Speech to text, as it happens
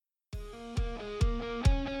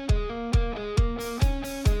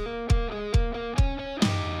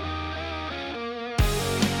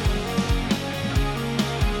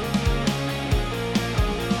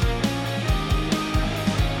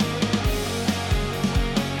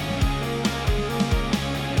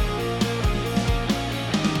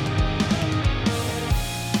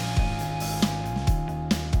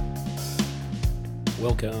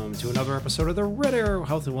welcome to another episode of the Red Arrow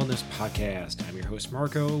Health and Wellness Podcast. I'm your host,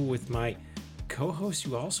 Marco, with my co-host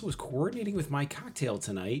who also is coordinating with my cocktail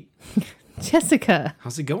tonight. Jessica.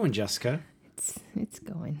 How's it going, Jessica? It's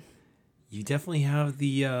going. You definitely have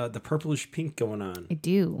the purplish pink going on. I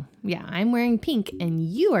do. Yeah, I'm wearing pink and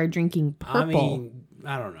you are drinking purple. I mean,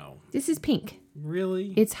 I don't know. This is pink.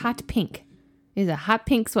 Really? It's hot pink. It's a hot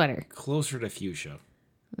pink sweater. Closer to fuchsia.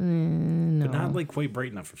 No. But not like quite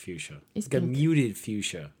bright enough for fuchsia. It's like pink. a muted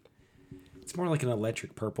fuchsia. It's more like an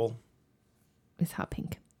electric purple. It's hot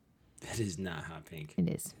pink. That is not hot pink. It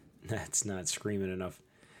is. That's not screaming enough.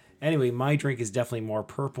 Anyway, my drink is definitely more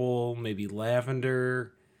purple, maybe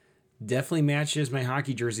lavender. Definitely matches my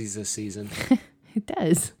hockey jerseys this season. It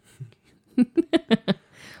does.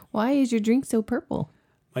 Why is your drink so purple?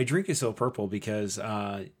 My drink is so purple because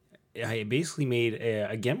I basically made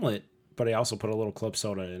a gimlet, but I also put a little club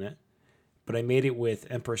soda in it. But I made it with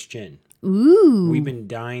Empress Gin. Ooh. We've been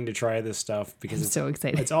dying to try this stuff because I'm so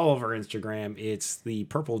excited. It's all over Instagram. It's the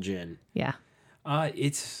purple gin. Yeah.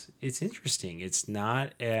 It's interesting. It's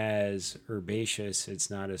not as herbaceous. It's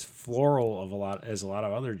not as floral as a lot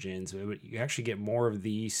of other gins. But you actually get more of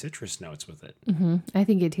the citrus notes with it. Mm-hmm. I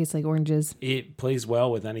think it tastes like oranges. It plays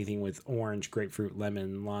well with anything with orange, grapefruit,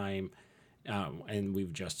 lemon, lime. And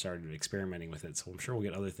we've just started experimenting with it, so I'm sure we'll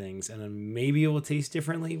get other things, and then maybe it will taste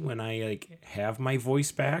differently when I have my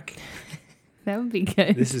voice back. That would be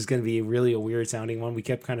good. This is going to be really a weird sounding one. We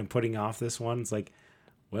kept kind of putting off this one. It's like,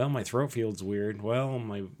 well, my throat feels weird. Well,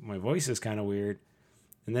 my voice is kind of weird,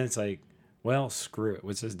 and then it's like, well, screw it.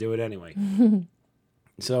 Let's just do it anyway.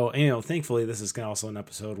 So, thankfully, this is also an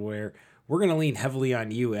episode where we're going to lean heavily on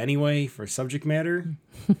you anyway for subject matter.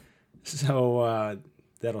 So,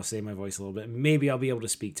 that'll save my voice a little bit. Maybe I'll be able to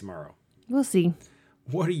speak tomorrow. We'll see.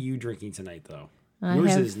 What are you drinking tonight, though?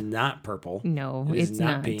 Yours is not purple. No, it's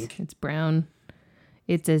not pink. It's brown.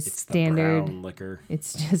 It's The standard brown liquor.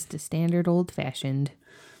 It's just a standard old fashioned.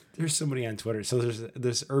 There's somebody on Twitter. So there's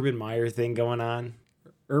this Urban Meyer thing going on.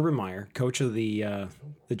 Urban Meyer, coach of the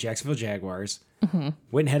Jacksonville Jaguars, went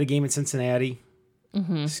and had a game in Cincinnati.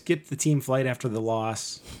 Skipped the team flight after the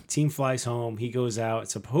loss. Team flies home. He goes out.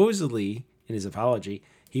 Supposedly, in his apology,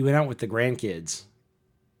 he went out with the grandkids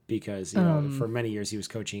because for many years he was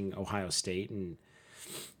coaching Ohio State, and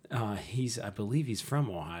I believe he's from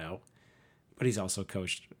Ohio, but he's also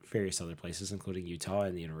coached various other places, including Utah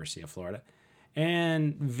and the University of Florida.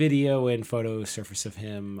 And video and photos surface of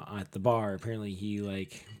him at the bar. Apparently,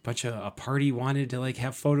 a party wanted to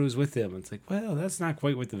have photos with him. It's like, well, that's not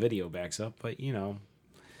quite what the video backs up, but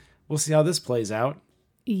we'll see how this plays out.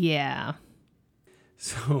 Yeah.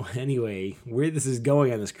 So anyway, where this is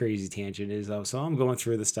going on this crazy tangent is, so I'm going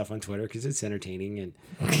through this stuff on Twitter because it's entertaining, and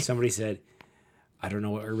somebody said, I don't know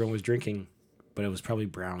what Urban was drinking, but it was probably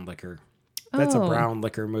brown liquor. That's a brown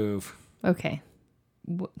liquor move. Okay.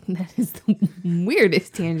 That is the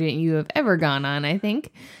weirdest tangent you have ever gone on, I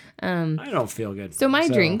think. I don't feel good. So my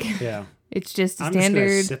drink, yeah, it's just a I'm standard. just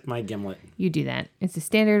going to sip my gimlet. You do that. It's a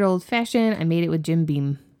standard old fashioned. I made it with Jim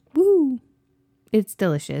Beam. Woo! It's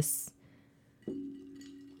delicious.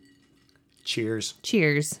 Cheers.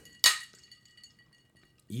 Cheers.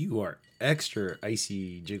 You are extra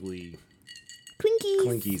icy, jiggly. Clinkies.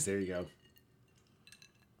 Clinkies. There you go.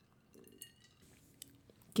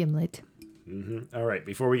 Gimlet. All right.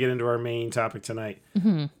 Before we get into our main topic tonight,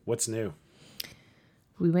 what's new?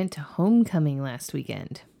 We went to homecoming last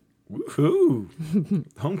weekend. Woohoo!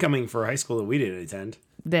 Homecoming for a high school that we didn't attend.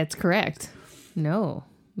 That's correct. No.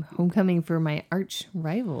 Homecoming for my arch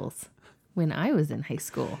rivals when I was in high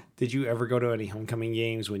school. Did you ever go to any homecoming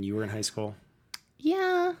games when you were in high school?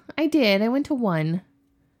 Yeah, I did. I went to one.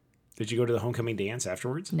 Did you go to the homecoming dance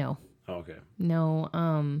afterwards? No. Oh, okay. No,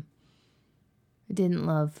 I didn't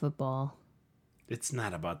love football. It's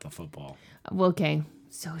not about the football. Well, okay.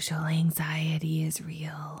 Social anxiety is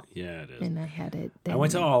real. Yeah, it is. And I had it then. I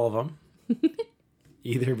went to all of them.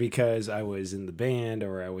 Either because I was in the band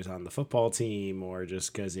or I was on the football team or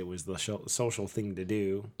just because it was the social thing to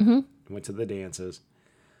do. I went to the dances.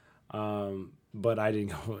 But I didn't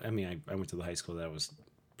go. I mean, I went to the high school that I was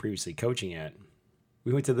previously coaching at.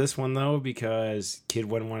 We went to this one, though, because kid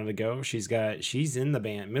one wanted to go. She's in the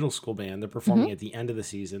band, middle school band. They're performing at the end of the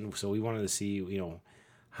season. So we wanted to see,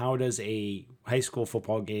 how does a high school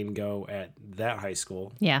football game go at that high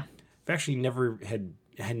school? Yeah. I've actually never had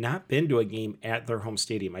not been to a game at their home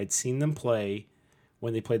stadium. I'd seen them play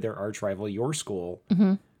when they played their arch rival, your school,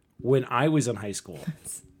 when I was in high school.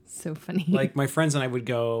 That's so funny. Like my friends and I would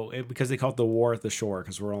go because they call it the War at the Shore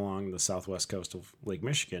because we're along the southwest coast of Lake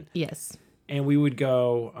Michigan. Yes. And we would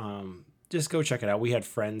go just go check it out. We had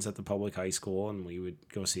friends at the public high school, and we would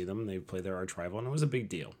go see them. They would play their arch rival, and it was a big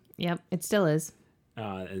deal. Yep, it still is.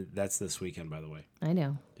 That's this weekend, by the way. I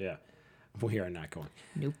know. Yeah. We are not going.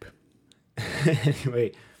 Nope.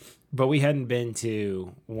 Anyway, but we hadn't been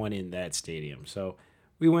to one in that stadium. So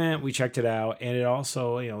we went, we checked it out, and it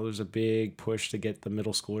also, there's a big push to get the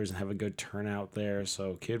middle schoolers and have a good turnout there.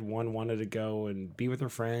 So kid one wanted to go and be with her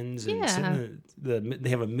friends. And sit in they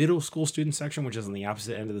have a middle school student section, which is on the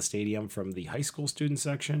opposite end of the stadium from the high school student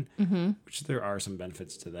section, which there are some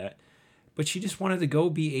benefits to that. But she just wanted to go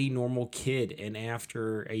be a normal kid. And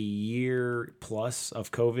after a year plus of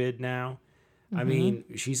COVID now, I mean,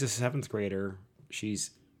 she's a 7th grader.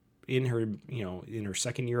 She's in her, in her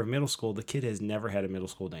second year of middle school. The kid has never had a middle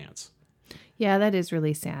school dance. Yeah, that is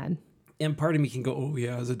really sad. And part of me can go, oh,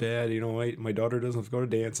 yeah, as a dad, my daughter doesn't have to go to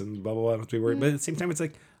dance and blah, blah, blah. I don't have to be worried. But at the same time, it's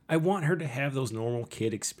like, I want her to have those normal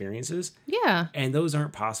kid experiences. Yeah. And those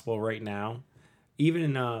aren't possible right now.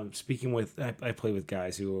 Even speaking with, I play with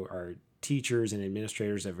guys who are teachers and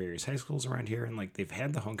administrators at various high schools around here, and like they've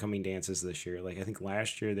had the homecoming dances this year. Like I think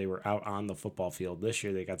last year they were out on the football field. This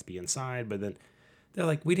year they got to be inside, but then they're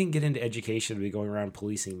like, we didn't get into education to be going around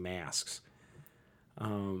policing masks.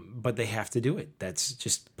 But they have to do it. That's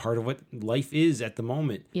just part of what life is at the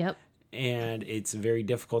moment. Yep. And it's very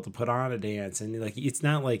difficult to put on a dance. And like, it's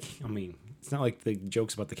not like the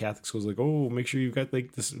jokes about the Catholic schools, like, oh, make sure you've got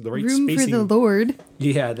like the right room spacing. For the Lord.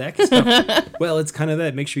 Yeah, that kind of stuff. Well, it's kind of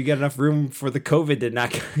that. Make sure you got enough room for the COVID to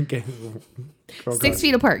not get 6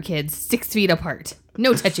 feet apart, kids. 6 feet apart.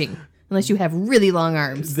 No touching. Unless you have really long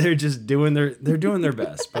arms. They're just doing their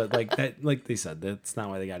best. But like they said, that's not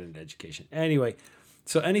why they got into education. Anyway,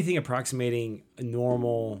 so anything approximating a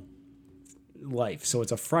normal life. So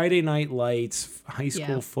it's a Friday night lights, high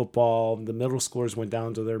school football. The middle schoolers went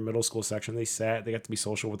down to their middle school section. They sat. They got to be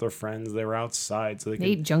social with their friends. They were outside, so they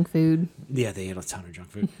ate junk food. Yeah, they ate a ton of junk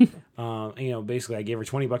food. Basically, I gave her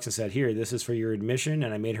 $20 and said, "Here, this is for your admission,"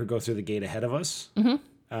 and I made her go through the gate ahead of us.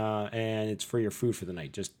 And it's for your food for the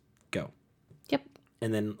night. Just go. Yep.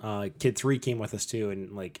 And then kid 3 came with us too,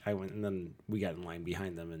 and like I went, and then we got in line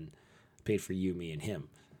behind them and paid for you, me, and him.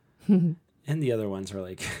 And the other ones are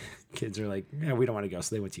like, kids are like, yeah, we don't want to go.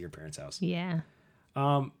 So they went to your parents' house. Yeah.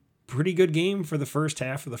 Pretty good game for the first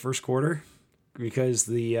half of the first quarter because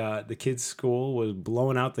the kids' school was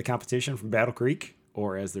blowing out the competition from Battle Creek,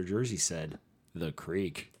 or as their jersey said, the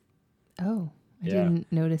Creek. Oh, I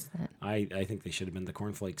didn't notice that. I think they should have been the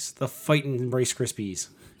Cornflakes, the Fightin' Rice Krispies.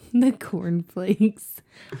 The cornflakes.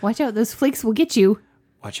 Watch out, those flakes will get you.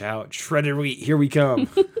 Watch out, shredded wheat, here we come.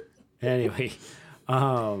 Anyway.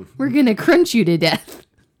 We're going to crunch you to death.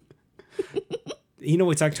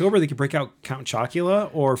 It's October. They could break out Count Chocula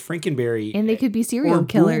or Frankenberry. And they could be serial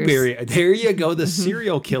killers. Blueberry. There you go. The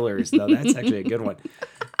serial killers. Now, that's actually a good one.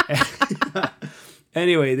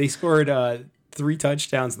 Anyway, they scored 3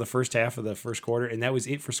 touchdowns in the first half of the first quarter, and that was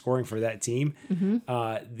it for scoring for that team.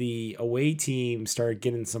 The away team started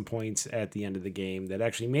getting some points at the end of the game that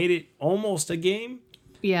actually made it almost a game.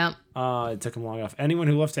 Yeah. It took them long enough. Anyone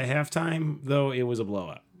who left at halftime, though, it was a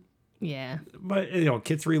blowout. Yeah. But,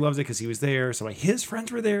 kid 3 loves it because he was there. Some of his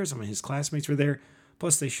friends were there. Some of his classmates were there.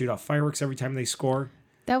 Plus, they shoot off fireworks every time they score.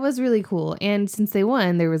 That was really cool. And since they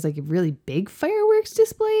won, there was like a really big fireworks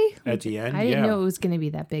display. At the end, I didn't know it was going to be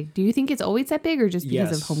that big. Do you think it's always that big or just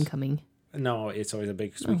because of homecoming? No, it's always a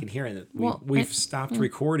big, because we can hear it. We've stopped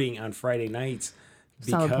recording on Friday nights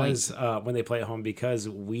because when they play at home, because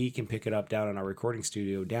we can pick it up down in our recording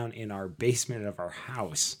studio, down in our basement of our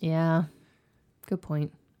house. Yeah. Good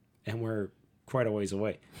point. And we're quite a ways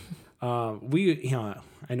away. I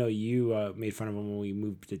know you made fun of them when we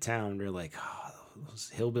moved to town. We're like,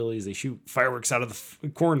 those hillbillies, they shoot fireworks out of the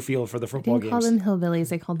cornfield for the football games. I didn't call them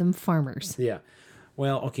hillbillies. I called them farmers. Yeah.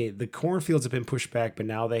 Well, okay, the cornfields have been pushed back, but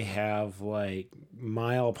now they have like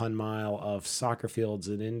mile upon mile of soccer fields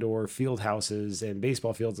and indoor field houses and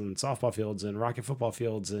baseball fields and softball fields and rocket football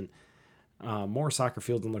fields and more soccer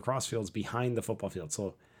fields and lacrosse fields behind the football field.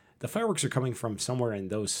 So the fireworks are coming from somewhere in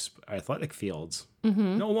those athletic fields,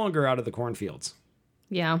 no longer out of the cornfields.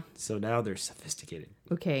 Yeah. So now they're sophisticated.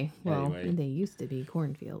 Okay. Well, anyway, they used to be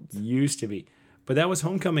cornfields. Used to be. But that was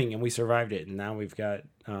homecoming, and we survived it. And now we've got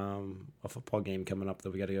a football game coming up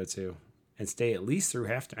that we got to go to and stay at least through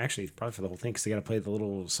half. Actually, probably for the whole thing, because they got to play the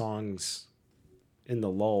little songs in the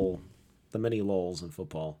lull, the mini lulls in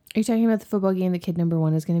football. Are you talking about the football game that kid number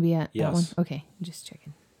 1 is going to be at? Yes. That one? Okay, just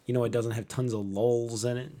checking. It doesn't have tons of lulls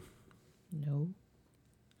in it. No.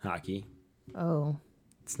 Hockey. Oh.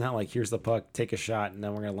 It's not like, here's the puck, take a shot, and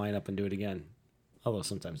then we're going to line up and do it again. Although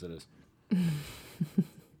sometimes it is.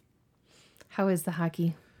 How is the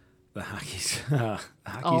hockey? The hockey's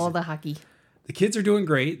All the hockey. the kids are doing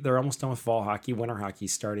great. They're almost done with fall hockey. Winter hockey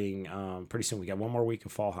starting pretty soon. We got one more week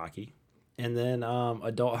of fall hockey, and then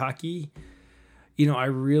adult hockey. I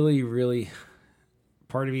really,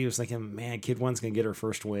 part of me was thinking, man, kid one's gonna get her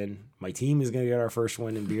first win. My team is gonna get our first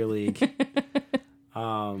win in beer league.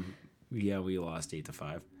 Yeah, we lost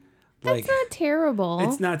 8-5. That's not terrible.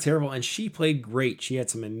 It's not terrible, and she played great. She had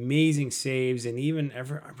some amazing saves, and even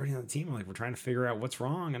everybody on the team, like, we're trying to figure out what's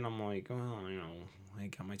wrong, and I'm like, well, I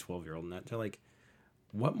got my 12-year-old, and they're like,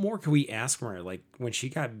 what more could we ask from her? Like, when she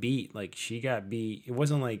got beat, it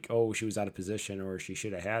wasn't like, oh, she was out of position or she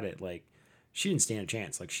should have had it. Like, she didn't stand a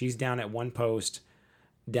chance. Like, she's down at one post,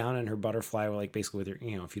 down in her butterfly, like, basically with her,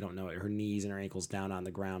 if you don't know it, her knees and her ankles down on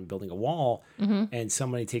the ground, building a wall, and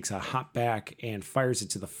somebody takes a hop back and fires it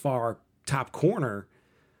to the far top corner.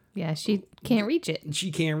 Yeah, she can't reach it.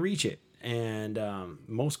 She can't reach it. And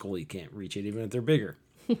most goalies can't reach it, even if they're bigger.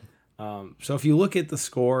 So if you look at the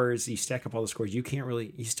scores, you stack up all the scores, you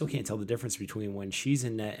still can't tell the difference between when she's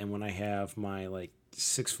in net and when I have my, like,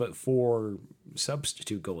 6'4"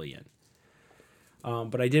 substitute goalie in.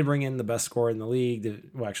 But I did bring in the best scorer in the league.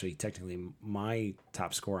 Well, actually, technically, my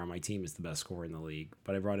top scorer on my team is the best scorer in the league.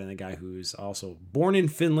 But I brought in a guy who's also born in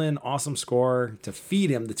Finland, awesome scorer, to feed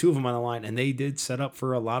him, the two of them on the line. And they did set up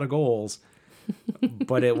for a lot of goals.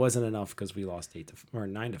 But it wasn't enough because we lost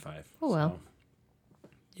 9-5. Oh, well. So,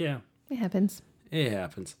 yeah. It happens. It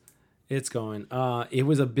happens. It's going. It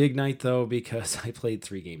was a big night, though, because I played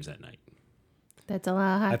 3 games that night. That's a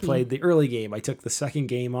lot of hockey. I played the early game. I took the second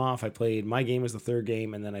game off. My game was the third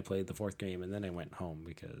game, and then I played the fourth game, and then I went home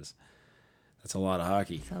because that's a lot of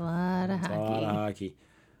hockey. It's a lot of hockey. A lot of hockey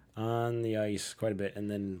on the ice, quite a bit.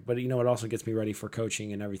 And then, but it also gets me ready for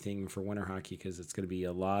coaching and everything for winter hockey because it's going to be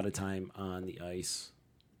a lot of time on the ice.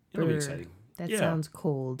 It'll be exciting. That sounds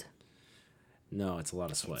cold. No, it's a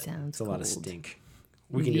lot of sweat. It's a lot of stink.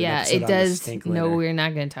 We can do it does. No, we're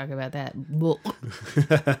not going to talk about that.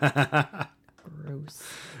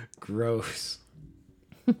 Gross.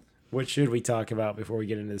 What should we talk about before we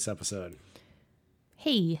get into this episode?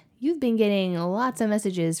 Hey, you've been getting lots of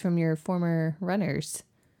messages from your former runners.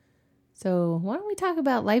 So why don't we talk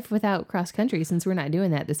about life without cross country since we're not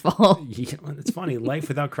doing that this fall? Yeah, it's funny. Life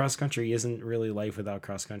without cross country isn't really life without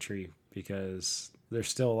cross country because there's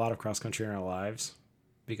still a lot of cross country in our lives.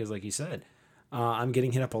 Because like you said, I'm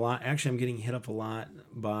getting hit up a lot. Actually, I'm getting hit up a lot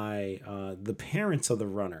by the parents of the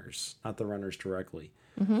runners, not the runners directly.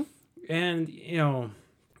 Mm-hmm. And,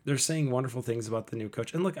 they're saying wonderful things about the new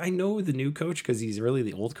coach. And look, I know the new coach because he's really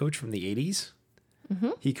the old coach from the 80s.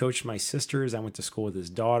 Mm-hmm. He coached my sisters. I went to school with his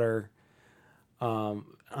daughter. His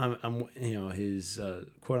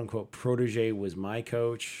quote unquote protege was my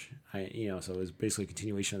coach. So it was basically a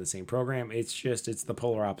continuation of the same program. It's the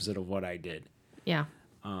polar opposite of what I did. Yeah.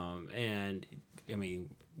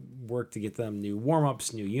 Work to get them new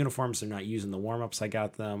warm-ups, new uniforms. They're not using the warm-ups I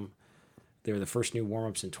got them. They were the first new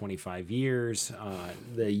warm-ups in 25 years.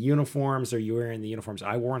 The uniforms, they're wearing the uniforms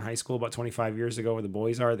I wore in high school about 25 years ago where the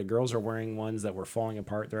boys are. The girls are wearing ones that were falling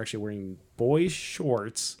apart. They're actually wearing boys'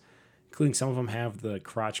 shorts, including some of them have the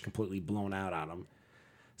crotch completely blown out on them.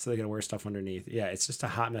 So they're going to wear stuff underneath. Yeah, it's just a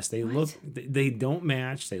hot mess. They don't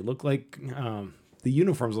match. They look like, the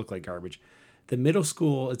uniforms look like garbage. The middle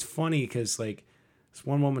school, it's funny because, like, this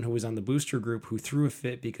one woman who was on the booster group who threw a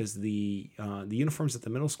fit because the uniforms that the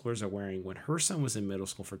middle schoolers are wearing when her son was in middle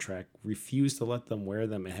school for track refused to let them wear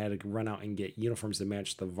them and had to run out and get uniforms that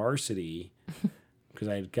matched the varsity because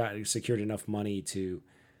I had secured enough money to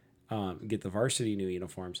get the varsity new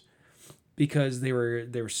uniforms because they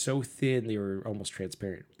were so thin they were almost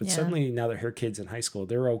transparent. But suddenly now that her kid's in high school,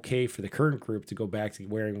 they're okay for the current group to go back to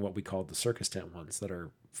wearing what we call the circus tent ones that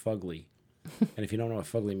are fugly. And if you don't know what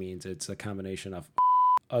fugly means, it's a combination of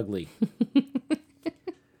ugly.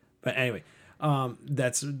 But anyway,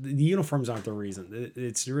 that's the uniforms aren't the reason.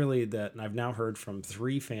 It's really that I've now heard from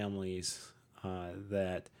 3 families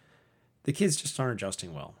that the kids just aren't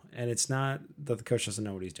adjusting well. And it's not that the coach doesn't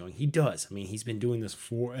know what he's doing. He does. I mean, he's been doing this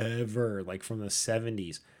forever, like from the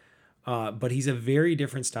 70s. But he's a very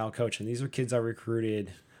different style coach. And these are kids I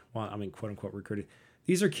recruited. Well, I mean, quote unquote recruited.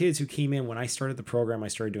 These are kids who came in when I started the program. I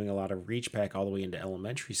started doing a lot of reach back all the way into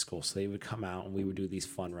elementary school. So they would come out and we would do these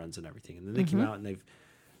fun runs and everything. And then they came out and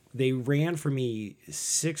they ran for me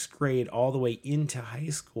 6th grade all the way into high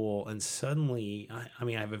school. And suddenly,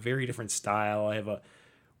 I have a very different style.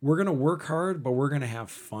 We're going to work hard, but we're going to have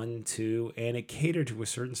fun too. And it catered to a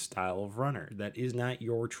certain style of runner that is not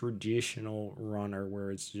your traditional runner where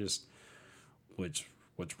it's just, let's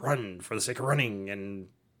run for the sake of running and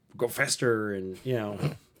go faster, and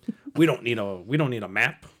we don't need a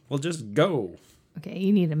map. We'll just go. Okay,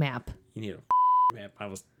 you need a map. You need a map. I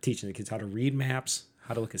was teaching the kids how to read maps,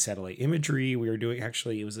 how to look at satellite imagery. We were doing,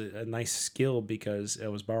 actually, it was a nice skill because I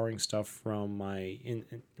was borrowing stuff from my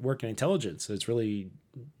work in intelligence. It's really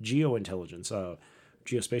geointelligence,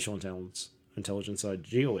 geospatial intelligence,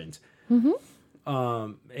 geoint.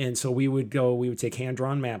 And so we would take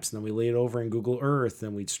hand-drawn maps, and then we lay it over in Google Earth,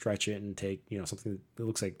 and we'd stretch it and take, something that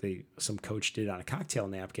looks like some coach did on a cocktail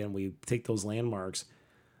napkin. We take those landmarks,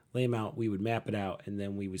 lay them out, we would map it out, and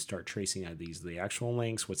then we would start tracing out the actual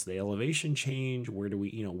links. What's the elevation change? Where do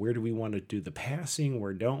we want to do the passing?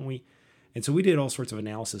 Where don't we? And so we did all sorts of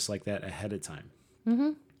analysis like that ahead of time.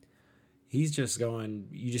 He's just going,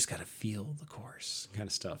 you just got to feel the course kind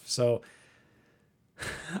of stuff. So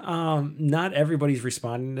not everybody's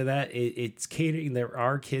responding to that. It's catering. There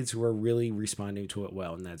are kids who are really responding to it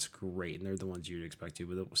well, and that's great. And they're the ones you'd expect to.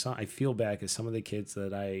 But I feel bad because some of the kids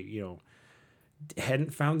that I,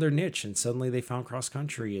 hadn't found their niche, and suddenly they found cross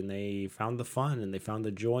country, and they found the fun, and they found the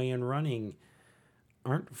joy in running,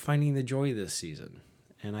 aren't finding the joy this season.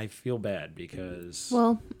 And I feel bad because...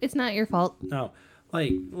 Well, it's not your fault. No.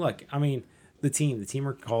 Look, I mean, the team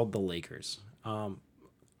are called the Lakers.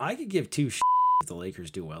 I could give two if the Lakers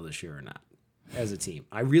do well this year or not as a team.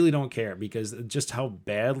 I really don't care because just how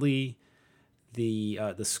badly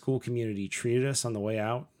the school community treated us on the way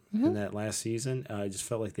out in that last season. I just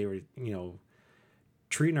felt like they were,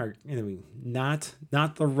 treating not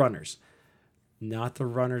the runners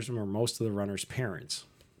or most of the runners' parents,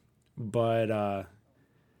 but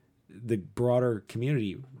the broader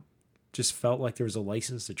community just felt like there was a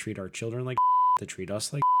license to treat our children like to treat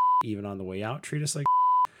us like even on the way out, treat us like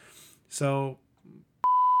so.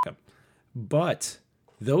 But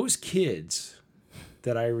those kids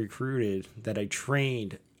that I recruited, that I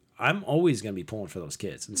trained, I'm always going to be pulling for those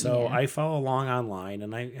kids. And so I follow along online,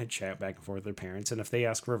 and I chat back and forth with their parents. And if they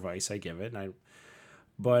ask for advice, I give it.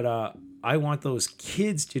 But I want those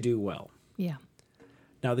kids to do well. Yeah.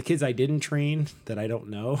 Now, the kids I didn't train that I don't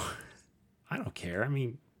know, I don't care. I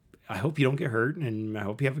mean, I hope you don't get hurt, and I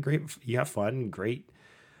hope you have fun and great.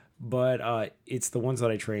 But it's the ones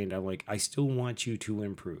that I trained. I'm like, I still want you to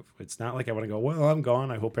improve. It's not like I want to go, well, I'm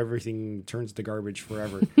gone. I hope everything turns to garbage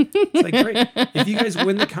forever. It's like, great. If you guys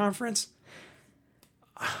win the conference,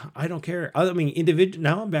 I don't care. I mean, individual.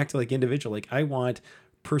 Now I'm back to like individual. Like I want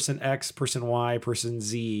person X, person Y, person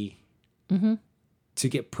Z to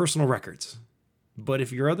get personal records. But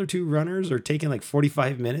if your other two runners are taking like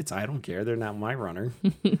 45 minutes, I don't care. They're not my runner.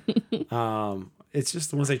 It's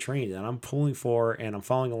just the ones I trained and I'm pulling for and I'm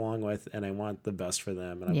following along with, and I want the best for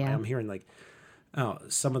them. And I'm hearing like,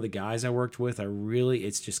 some of the guys I worked with are really,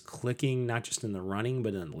 it's just clicking, not just in the running,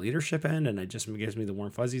 but in the leadership end. And it just gives me the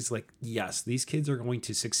warm fuzzies. Like, yes, these kids are going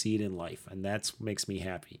to succeed in life. And that's makes me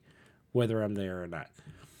happy, whether I'm there or not.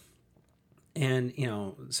 And,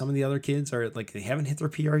 some of the other kids are like, they haven't hit their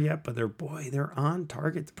PR yet, but they're on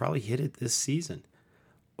target to probably hit it this season.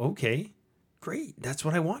 Okay, great. That's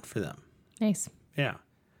what I want for them. Nice. Yeah.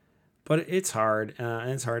 But it's hard.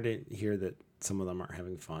 And it's hard to hear that some of them aren't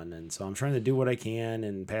having fun. And so I'm trying to do what I can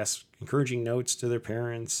and pass encouraging notes to their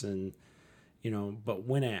parents and, but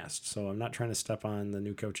when asked. So I'm not trying to step on the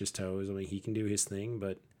new coach's toes. I mean, he can do his thing,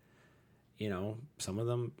 but, some of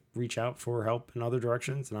them reach out for help in other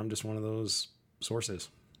directions. And I'm just one of those sources.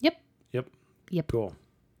 Yep. Cool.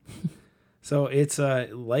 So it's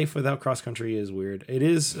life without cross country is weird. It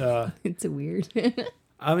is. It's weird.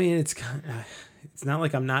 I mean, it's not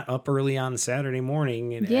like I'm not up early on Saturday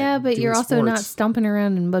morning. But you're also not stomping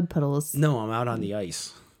around in mud puddles. No, I'm out on the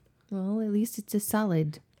ice. Well, at least it's a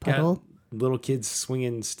solid puddle. Got little kids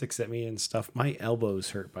swinging sticks at me and stuff. My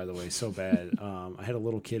elbows hurt, by the way, so bad. I had a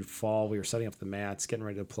little kid fall. We were setting up the mats, getting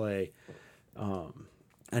ready to play.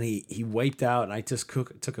 And he wiped out, and I just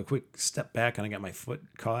took a quick step back, and I got my foot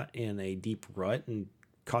caught in a deep rut and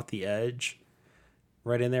caught the edge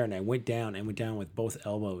right in there, and I went down with both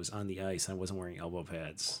elbows on the ice. I wasn't wearing elbow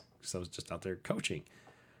pads because I was just out there coaching.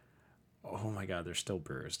 Oh my God, they're still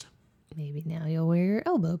bruised. Maybe now you'll wear your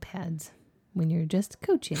elbow pads when you're just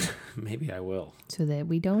coaching. Maybe I will. So that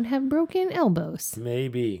we don't have broken elbows.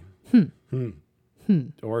 Maybe.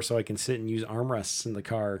 Or so I can sit and use armrests in the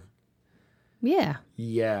car. Yeah.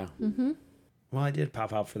 Mm-hmm. Well, I did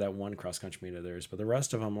pop out for that one cross-country meet of theirs, but the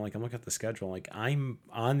rest of them, I'm looking at the schedule, I'm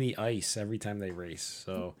on the ice every time they race.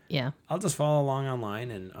 So yeah, I'll just follow along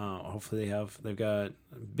online, and hopefully they've got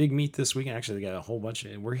a big meet this weekend. Actually, they got a whole bunch.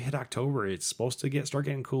 We're hit October. It's supposed to start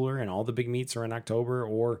getting cooler, and all the big meets are in October,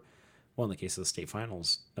 or, well, in the case of the state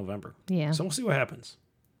finals, November. Yeah. So we'll see what happens.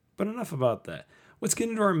 But enough about that. Let's get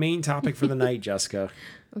into our main topic for the night, Jessica.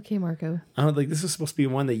 Okay, Marco. This is supposed to be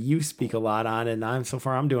one that you speak a lot on, and I'm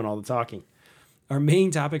doing all the talking. Our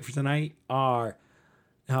main topic for tonight are,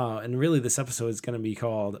 and really this episode is going to be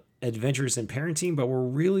called Adventures in Parenting, but we're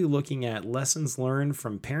really looking at lessons learned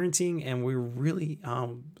from parenting. And we're really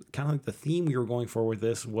kind of like the theme we were going for with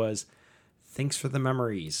this was thanks for the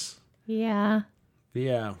memories. Yeah.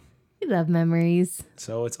 Yeah. We love memories.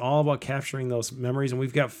 So it's all about capturing those memories. And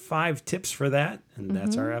we've got 5 tips for that. And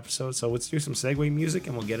that's our episode. So let's do some segue music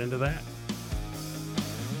and we'll get into that.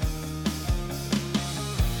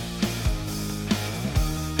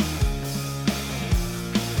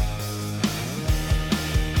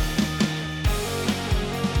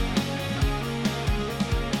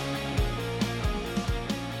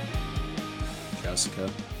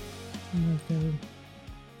 Jessica,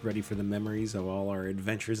 ready for the memories of all our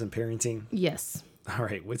adventures in parenting? Yes. All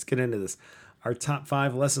right, let's get into this. Our top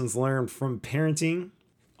 5 lessons learned from parenting,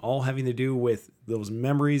 all having to do with those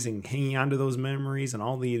memories and hanging on to those memories and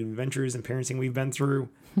all the adventures in parenting we've been through.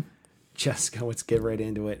 Jessica, let's get right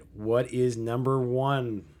into it. What is number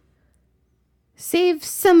 1? Save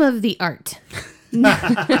some of the art.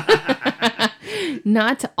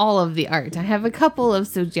 Not all of the art. I have a couple of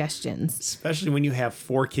suggestions. Especially when you have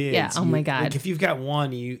 4 kids. Yeah, oh my God. Like if you've got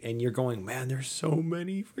one and you're going, man, there's so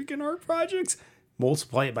many freaking art projects,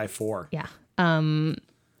 multiply it by 4. Yeah.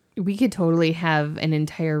 We could totally have an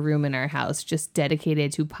entire room in our house just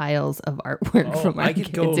dedicated to piles of artwork from our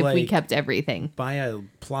kids if we kept everything. Buy a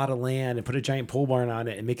plot of land and put a giant pole barn on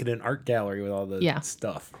it and make it an art gallery with all the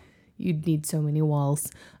stuff. You'd need so many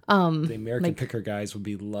walls. The American Picker guys would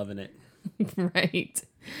be loving it. Right.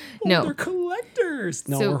 Oh, no. They're collectors.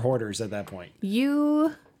 No, we're hoarders at that point.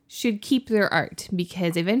 You should keep their art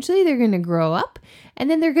because eventually they're going to grow up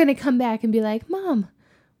and then they're going to come back and be like, Mom,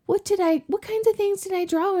 what kinds of things did I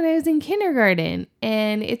draw when I was in kindergarten?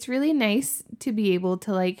 And it's really nice to be able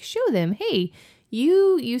to like show them, hey,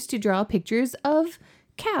 you used to draw pictures of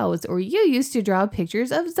cows, or you used to draw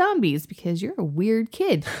pictures of zombies because you're a weird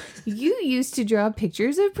kid. You used to draw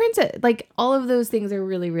pictures of princess. Like all of those things are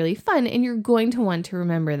really, really fun and you're going to want to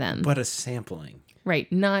remember them. But a sampling.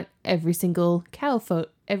 Right. Not every single cow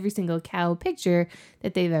picture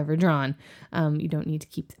that they've ever drawn. You don't need to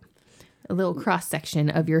keep them. A little cross section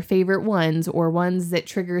of your favorite ones or ones that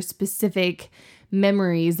trigger specific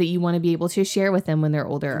memories that you want to be able to share with them when they're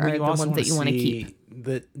older are the ones that you want to keep.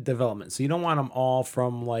 The development. So you don't want them all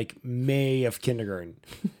from like May of kindergarten.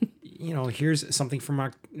 Here's something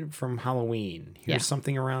from Halloween. Here's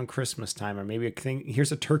something around Christmas time, or maybe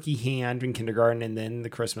here's a turkey hand in kindergarten, and then the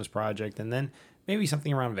Christmas project, and then maybe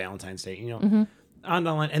something around Valentine's Day. On down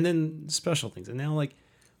the line, and then special things. And now,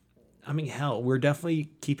 hell, we're definitely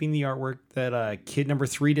keeping the artwork that kid number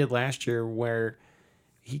 3 did last year, where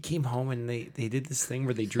he came home and they did this thing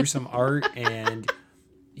where they drew some art, and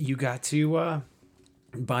you got to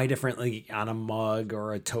buy differently on a mug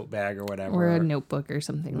or a tote bag or whatever. Or a notebook or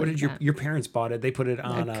something what did your parents bought it? They put it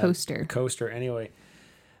on a coaster. Coaster. Anyway,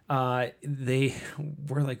 they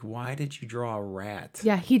were like, why did you draw a rat?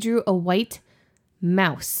 Yeah, he drew a white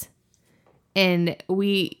mouse. And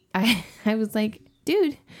I was like,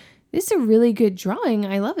 dude, this is a really good drawing.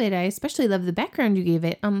 I love it. I especially love the background you gave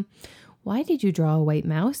it. Why did you draw a white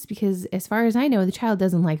mouse? Because as far as I know, the child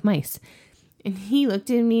doesn't like mice. And he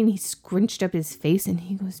looked at me and he scrunched up his face and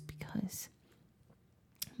he goes, because,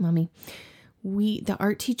 Mommy, the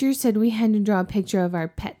art teacher said we had to draw a picture of our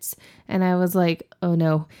pets. And I was like, oh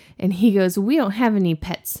no. And he goes, we don't have any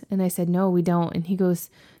pets. And I said, no, we don't. And he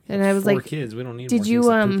goes, and I was 4 like, kids. We don't need did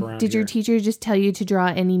more kids did your teacher just tell you to draw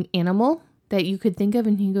any animal that you could think of?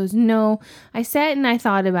 And he goes, no, I sat and I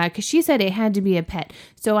thought about it because she said it had to be a pet.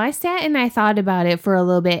 So I sat and I thought about it for a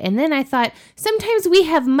little bit. And then I thought, sometimes we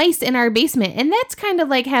have mice in our basement and that's kind of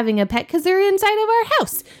like having a pet because they're inside of our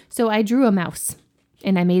house. So I drew a mouse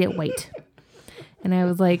and I made it white. And I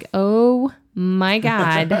was like, oh my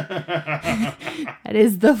God. That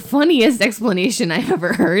is the funniest explanation I've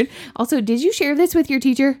ever heard. Also, did you share this with your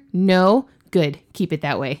teacher? No. Good. Keep it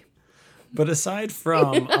that way. But aside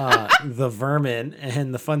from the vermin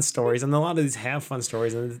and the fun stories, and a lot of these have fun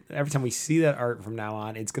stories, and every time we see that art from now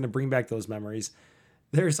on, it's going to bring back those memories.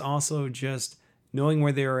 There's also just knowing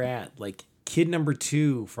where they were at. Like kid number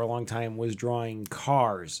 2 for a long time was drawing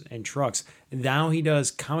cars and trucks. And now he does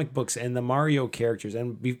comic books and the Mario characters.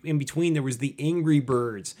 And in between, there was the Angry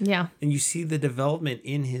Birds. Yeah. And you see the development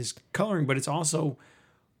in his coloring, but it's also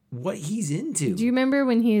what he's into. Do you remember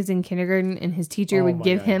when he was in kindergarten and his teacher would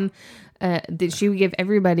give him, she would give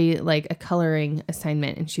everybody like a coloring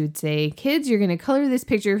assignment and she would say, kids, you're going to color this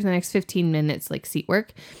picture for the next 15 minutes, like seat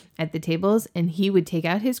work at the tables. And he would take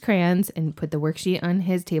out his crayons and put the worksheet on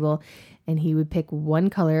his table and he would pick one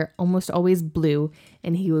color, almost always blue,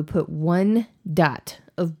 and he would put one dot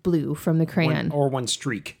of blue from the crayon. Or one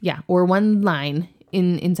streak. Yeah, or one line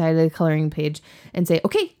inside of the coloring page and say,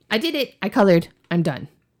 okay, I did it. I colored. I'm done.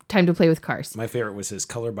 Time to play with cars. My favorite was his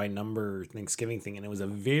color by number Thanksgiving thing, and it was a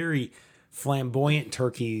very flamboyant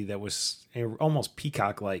turkey that was almost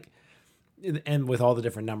peacock-like, and with all the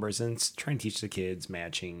different numbers, and it's trying to teach the kids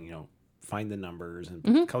matching, find the numbers and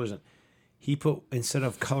put the colors in. He put, instead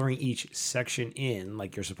of coloring each section in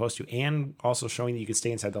like you're supposed to, and also showing that you could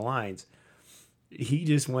stay inside the lines,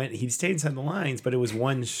 he stayed inside the lines, but it was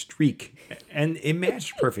one streak, and it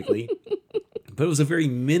matched perfectly. But it was a very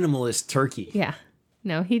minimalist turkey. Yeah.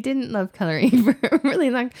 No, he didn't love coloring for a really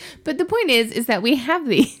long. But the point is that we have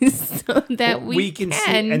these so that we can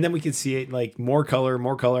see, and then we can see it like more color,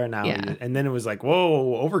 and now, and then it was like,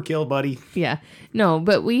 whoa, overkill, buddy. Yeah, no,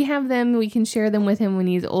 but we have them. We can share them with him when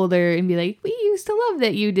he's older and be like, we used to love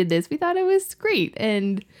that you did this. We thought it was great,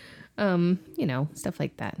 and stuff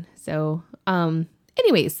like that. So,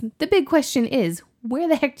 anyways, the big question is, where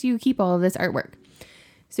the heck do you keep all of this artwork?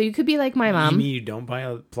 So you could be like my mom. You mean you don't buy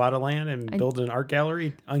a plot of land and build an art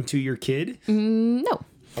gallery unto your kid? No.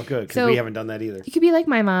 Oh, good, because we haven't done that either. You could be like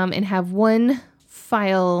my mom and have one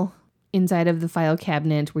file inside of the file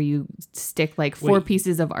cabinet where you stick like four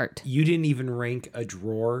pieces of art. You didn't even rank a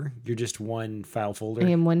drawer. You're just one file folder.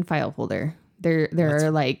 I am one file folder. There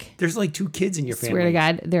are like... There's like 2 kids in your family. Swear to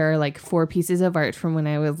God, there are like 4 pieces of art from when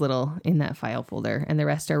I was little in that file folder, and the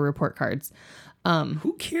rest are report cards.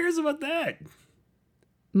 Who cares about that?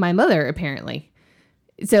 My mother, apparently.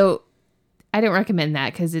 So I don't recommend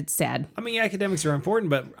that because it's sad. I mean, academics are important,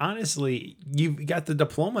 but honestly, you got the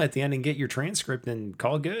diploma at the end and get your transcript and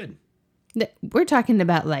call it good. We're talking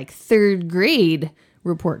about like 3rd grade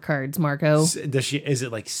report cards, Marco. Is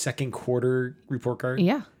it like 2nd quarter report card?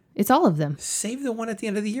 Yeah, it's all of them. Save the one at the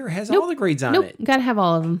end of the year. It has all the grades on it. Gotta have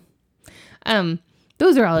all of them.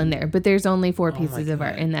 Those are all in there, but there's only 4 pieces of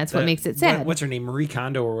art, and that's what makes it sad. What's her name? Marie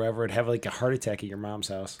Kondo or whatever would have like a heart attack at your mom's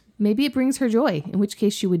house. Maybe it brings her joy, in which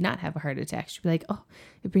case she would not have a heart attack. She'd be like, oh,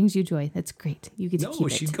 it brings you joy. That's great. You get to keep it. No,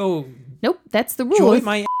 she'd go... Nope, that's the rule. Joy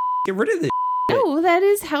my get rid of this. No, that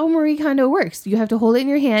is how Marie Kondo works. You have to hold it in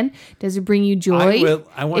your hand. Does it bring you joy?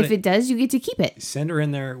 If it does, you get to keep it. Send her in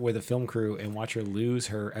there with a film crew and watch her lose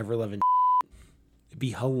her ever-loving It'd be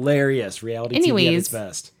hilarious. Reality TV at its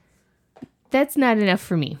best. That's not enough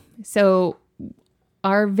for me. So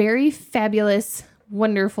our very fabulous,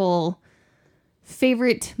 wonderful,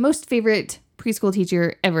 most favorite preschool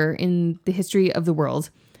teacher ever in the history of the world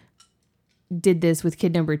did this with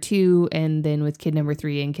kid number 2 and then with kid number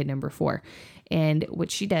 3 and kid number 4. And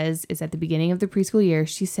what she does is at the beginning of the preschool year,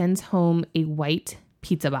 she sends home a white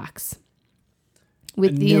pizza box.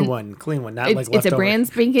 With new one, clean one, not like leftover. It's a brand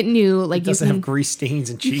spanking new. Like it doesn't have grease stains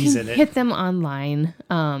and cheese in it. Hit them online.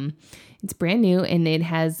 It's brand new and it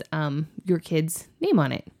has your kid's name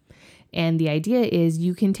on it. And the idea is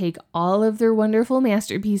you can take all of their wonderful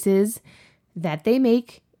masterpieces that they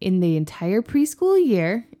make in the entire preschool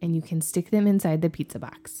year and you can stick them inside the pizza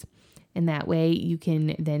box. And that way you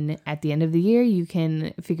can then at the end of the year, you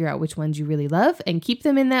can figure out which ones you really love and keep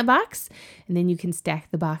them in that box. And then you can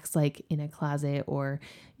stack the box like in a closet or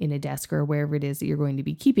in a desk or wherever it is that you're going to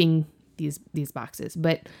be keeping these boxes.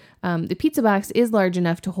 But the pizza box is large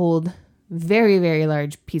enough to hold very, very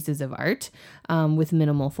large pieces of art with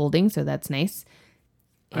minimal folding. So that's nice.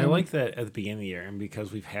 I like that at the beginning of the year. And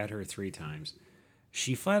because we've had her 3 times,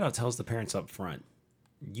 she flat out tells the parents up front,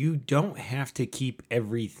 you don't have to keep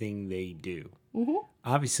everything they do. Mm-hmm.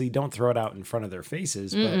 Obviously, don't throw it out in front of their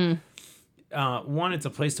faces. But one, it's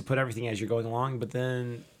a place to put everything as you're going along. But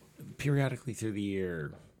then periodically through the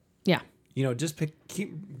year, just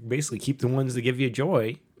keep the ones that give you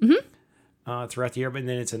joy throughout the year. But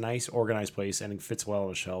then it's a nice, organized place and it fits well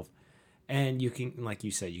on a shelf. And you can, like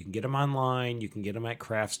you said, you can get them online. You can get them at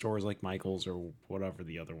craft stores like Michael's or whatever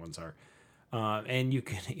the other ones are. And you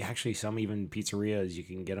can actually, some even pizzerias, you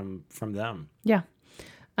can get them from them. Yeah.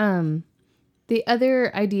 The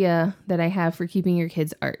other idea that I have for keeping your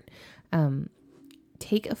kids' art,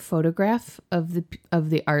 take a photograph of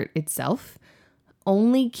the art itself.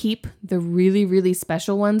 Only keep the really, really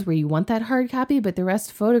special ones where you want that hard copy, but the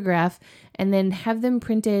rest photograph, and then have them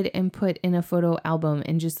printed and put in a photo album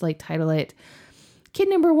and just like title it Kid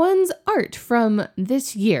Number 1's art from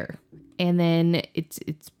this year. And then it's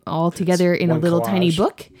all together in a little tiny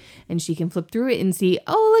book, and she can flip through it and see,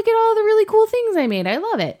 oh, look at all the really cool things I made. I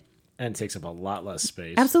love it. And it takes up a lot less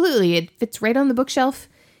space. Absolutely. It fits right on the bookshelf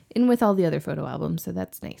in with all the other photo albums, so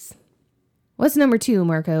that's nice. What's number 2,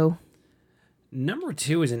 Marco? Number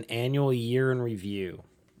 2 is an annual year in review.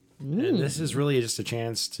 And this is really just a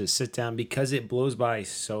chance to sit down because it blows by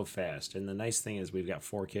so fast. And the nice thing is we've got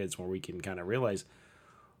 4 kids where we can kind of realize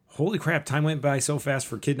holy crap, time went by so fast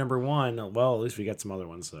for kid number 1. Well, at least we got some other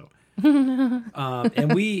ones, though.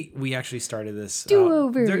 And we actually started this.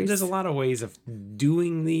 Do-overs. There's a lot of ways of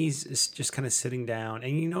doing these. It's just kind of sitting down.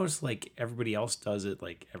 And you notice, like, everybody else does it,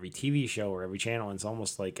 like every TV show or every channel. And it's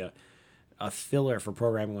almost like a filler for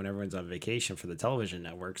programming when everyone's on vacation for the television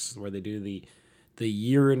networks, where they do the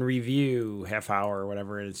year in review half hour or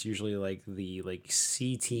whatever. And it's usually like the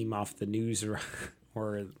C team off the news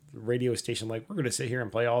or radio station, like, we're going to sit here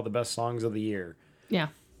and play all the best songs of the year. Yeah.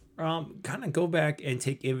 Kind of go back and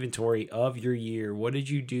take inventory of your year. What did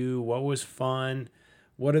you do? What was fun?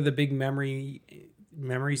 What are the big memories?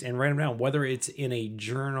 And write them down, whether it's in a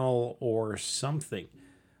journal or something.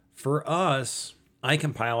 For us, I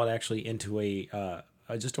compile it actually into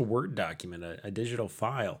just a Word document, a digital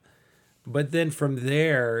file. But then from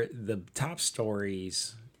there, the top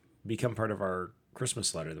stories become part of our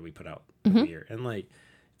Christmas letter that we put out every year. And like,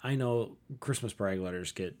 I know Christmas brag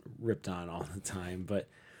letters get ripped on all the time, but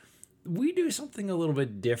we do something a little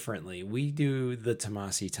bit differently. We do the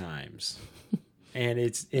Tomasi Times, and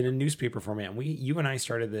it's in a newspaper format. You and I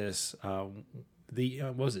started this,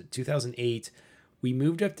 what was it, 2008. We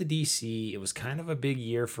moved up to DC. It was kind of a big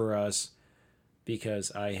year for us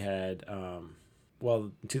because I had, in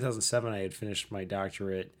 2007, I had finished my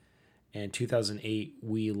doctorate. And 2008,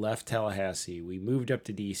 we left Tallahassee. We moved up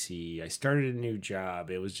to DC. I started a new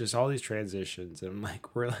job. It was just all these transitions. And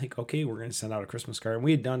we're like, okay, we're going to send out a Christmas card. And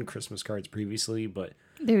we had done Christmas cards previously, but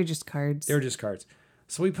they were just cards.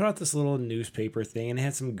 So we put out this little newspaper thing, and it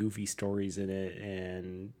had some goofy stories in it,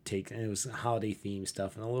 and it was holiday themed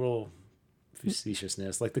stuff and a little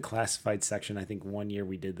facetiousness. Like the classified section, I think one year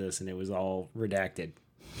we did this, and it was all redacted.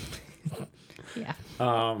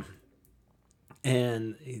 Yeah.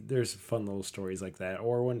 And there's fun little stories like that.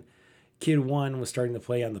 Or when Kid 1 was starting to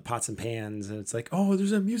play on the pots and pans, and it's like, oh,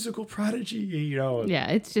 there's a musical prodigy, Yeah,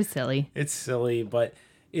 it's just silly. It's silly, but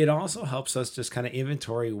it also helps us just kind of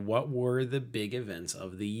inventory what were the big events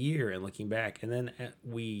of the year and looking back. And then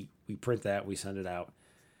we print that, we send it out.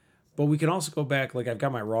 But we can also go back, like I've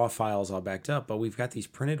got my raw files all backed up, but we've got these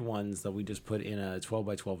printed ones that we just put in a 12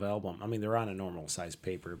 by 12 album. I mean, they're on a normal size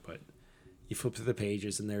paper, but you flip through the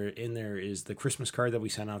pages, and in there is the Christmas card that we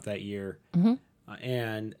sent out that year. Mm-hmm.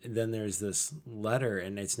 And then there's this letter,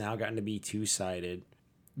 and it's now gotten to be 2-sided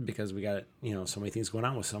because we got, so many things going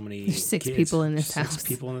on with so many There's 6 kids. people in this house. 6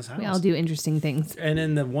 people in this house. We all do interesting things. And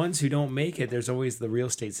then the ones who don't make it, there's always the real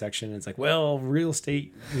estate section. And it's like, well, real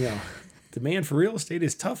estate, demand for real estate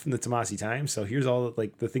is tough in the Tomasi Times. So here's all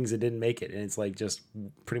the things that didn't make it. And it's like just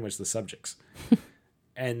pretty much the subjects.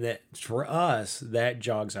 And that for us, that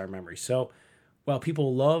jogs our memory. So while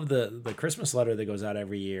people love the Christmas letter that goes out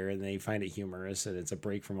every year and they find it humorous and it's a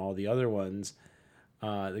break from all the other ones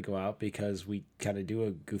that go out because we kind of do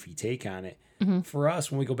a goofy take on it. Mm-hmm. For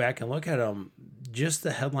us, when we go back and look at them, just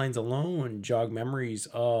the headlines alone jog memories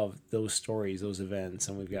of those stories, those events,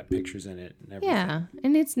 and we've got pictures in it and everything. Yeah,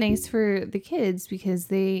 and it's nice for the kids because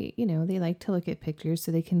they like to look at pictures,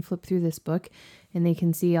 so they can flip through this book and they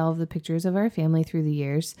can see all of the pictures of our family through the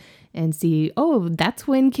years and see, oh, that's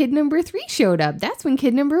when kid number 3 showed up. That's when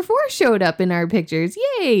kid number 4 showed up in our pictures.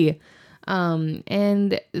 Yay!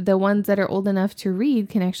 And the ones that are old enough to read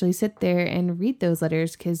can actually sit there and read those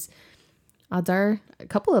letters because odds are a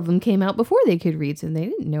couple of them came out before they could read, so they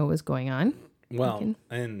didn't know what was going on. Well,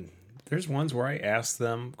 and there's ones where I ask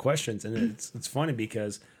them questions, and it's funny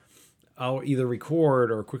because I'll either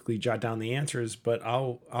record or quickly jot down the answers, but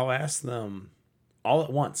I'll ask them all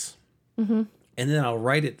at once, mm-hmm. and then I'll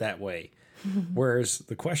write it that way. Mm-hmm. Whereas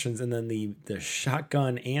the questions and then the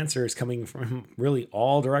shotgun answers coming from really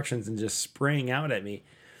all directions and just spraying out at me.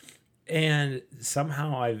 And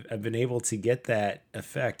somehow I've been able to get that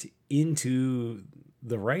effect into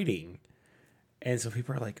the writing. And so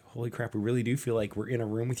people are like, holy crap, we really do feel like we're in a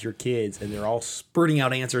room with your kids and they're all spurting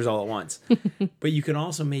out answers all at once. But you can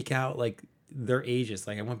also make out like their ages.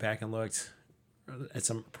 Like I went back and looked at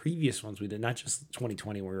some previous ones we did, not just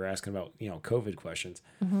 2020 where we were asking about, COVID questions.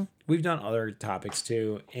 Mm-hmm. We've done other topics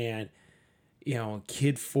too. And,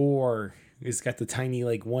 kid 4 has got the tiny,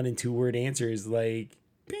 1 and 2 word answers like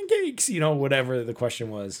pancakes, whatever the question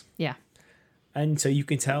was. Yeah. And so you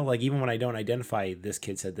can tell, even when I don't identify this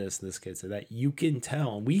kid said this kid said that, you can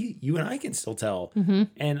tell. You and I can still tell. Mm-hmm.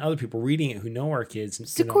 And other people reading it who know our kids.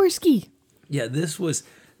 Sikorsky. Yeah,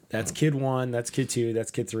 that's kid 1, that's kid 2,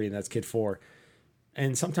 that's kid 3, and that's kid 4.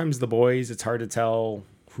 And sometimes the boys, it's hard to tell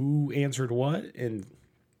who answered what. And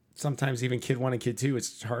sometimes even kid 1 and kid 2,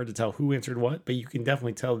 it's hard to tell who answered what. But you can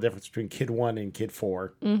definitely tell the difference between kid 1 and kid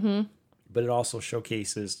 4. Mm-hmm. But it also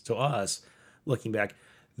showcases to us, looking back,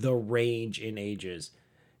 the range in ages.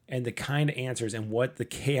 and the kind of answers and what the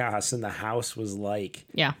chaos in the house was like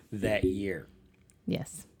that year.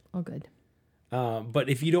 Yes. All good. But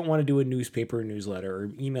if you don't want to do a newspaper newsletter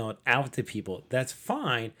or email it out to people, that's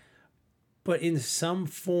fine. But in some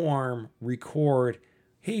form, record,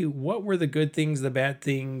 hey, what were the good things, the bad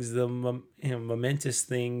things, the momentous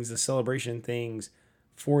things, the celebration things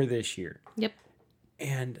for this year? Yep.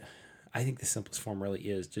 And I think the simplest form really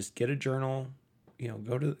is just get a journal,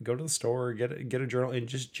 go to the store, get a journal and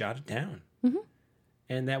just jot it down. Mm-hmm.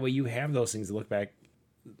 And that way you have those things to look back,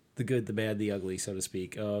 the good, the bad, the ugly, so to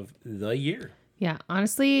speak, of the year. Yeah,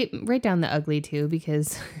 honestly, write down the ugly too,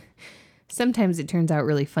 because sometimes it turns out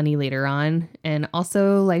really funny later on. And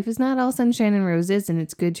also, life is not all sunshine and roses, and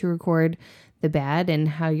it's good to record the bad and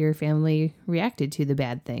how your family reacted to the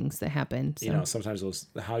bad things that happened. So. Sometimes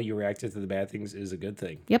how you reacted to the bad things is a good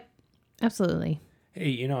thing. Yep, absolutely.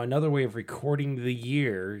 Hey, another way of recording the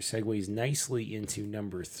year segues nicely into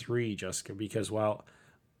number 3, Jessica, because while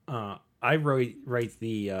I write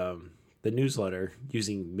the newsletter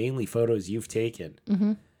using mainly photos you've taken,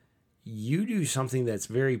 mm-hmm. you do something that's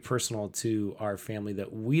very personal to our family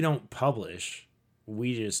that we don't publish.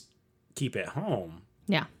 We just keep at home.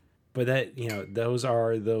 Yeah. But that, those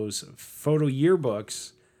are those photo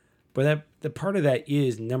yearbooks. But the part of that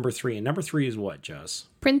is number 3. And number 3 is what, Jess?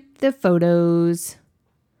 Print the photos.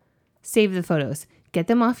 Save the photos. Get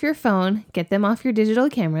them off your phone. Get them off your digital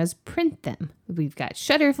cameras. Print them. We've got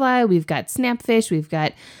Shutterfly. We've got Snapfish. We've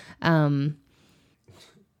got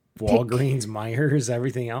Walgreens, Myers,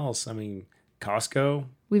 everything else. I mean, Costco.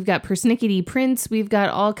 We've got persnickety prints. We've got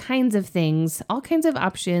all kinds of things, all kinds of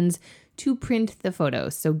options to print the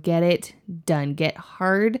photos. So get it done. Get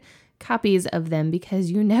hard copies of them, because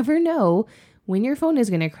you never know when your phone is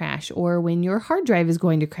going to crash or when your hard drive is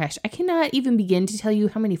going to crash. I cannot even begin to tell you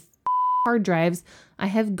how many hard drives I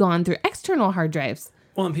have gone through, external hard drives.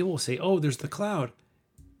 Well, and people will say, oh, there's the cloud,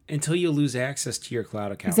 until you lose access to your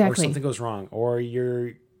cloud account. Exactly. Or something goes wrong, or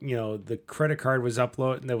the credit card was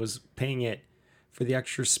uploaded that was paying it for the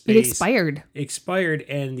extra space. It expired,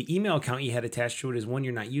 and the email account you had attached to it is one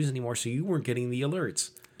you're not using anymore, so you weren't getting the alerts.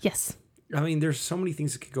 Yes. I mean, there's so many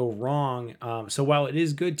things that could go wrong. So while it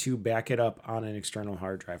is good to back it up on an external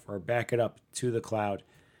hard drive or back it up to the cloud,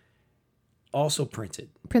 also print it.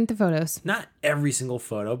 Print the photos. Not every single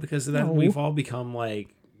photo, because then we've all become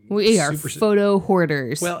like... We are photo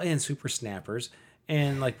hoarders. Well, and super snappers.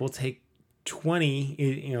 And we'll take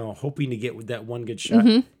 20, hoping to get that one good shot.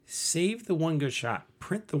 Mm-hmm. Save the one good shot.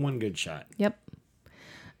 Print the one good shot. Yep.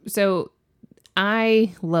 So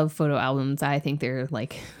I love photo albums. I think they're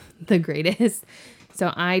the greatest.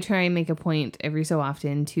 So I try and make a point every so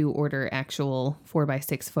often to order actual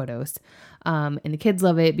 4x6 photos. And the kids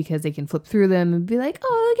love it because they can flip through them and be like,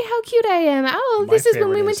 oh, look at how cute I am. Oh, this is when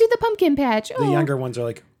we went to the pumpkin patch. Oh. The younger ones are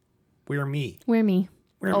like, where me? Where me?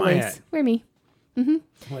 Where Always. am I at? Where me?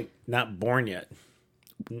 Mm-hmm. I'm not born yet.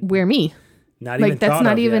 Where me? Not even that's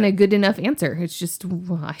not even yet. a good enough answer. It's just,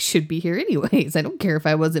 well, I should be here anyways. I don't care if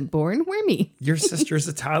I wasn't born. Where me? Your sister's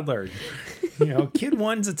a toddler. Kid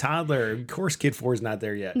 1's a toddler. Of course, kid 4's not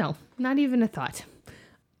there yet. No, not even a thought.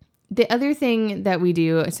 The other thing that we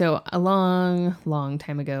do, so a long, long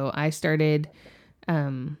time ago, I started,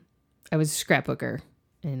 I was a scrapbooker.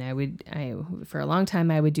 And for a long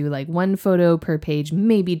time, I would do one photo per page,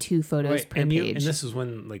 maybe 2 photos per page. And this is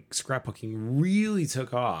when scrapbooking really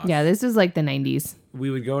took off. Yeah, this was the 90s.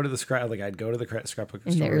 We would go to the I'd go to the scrapbook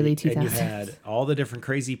in the early 2000s. And you had all the different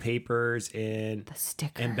crazy papers and the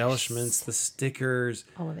stickers, embellishments, the stickers,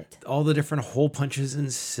 all of it, all the different hole punches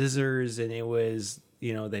and scissors, and it was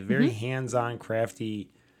the very hands-on,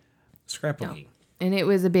 crafty scrapbooking. Yeah. And it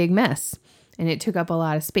was a big mess. And it took up a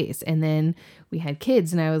lot of space. And then we had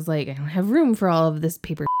kids, and I was like, I don't have room for all of this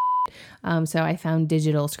paper. So I found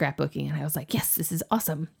digital scrapbooking, and I was like, yes, this is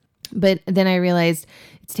awesome. But then I realized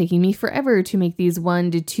it's taking me forever to make these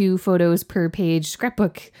 1 to 2 photos per page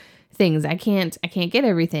scrapbook things. I can't get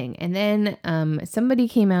everything. And then somebody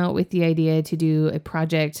came out with the idea to do a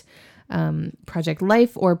Project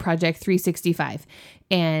Life or Project 365.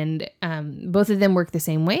 And both of them work the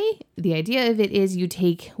same way. The idea of it is you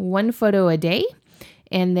take 1 photo a day,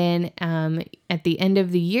 and then at the end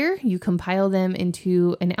of the year, you compile them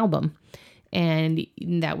into an album. And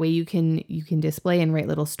that way you can display and write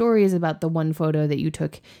little stories about the 1 photo that you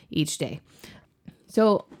took each day.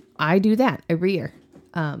 So I do that every year.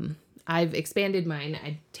 I've expanded mine.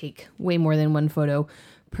 I take way more than 1 photo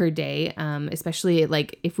per day, especially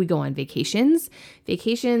if we go on vacations.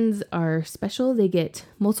 Vacations are special. They get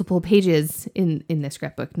multiple pages in the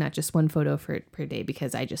scrapbook, not just 1 photo per day,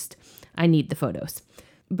 because I need the photos.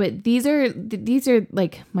 But these are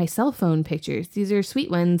like my cell phone pictures. These are sweet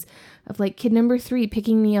ones of like kid number 3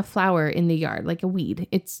 picking me a flower in the yard, like a weed.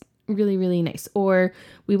 It's really, really nice. Or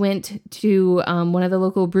we went to one of the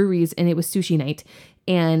local breweries and it was sushi night.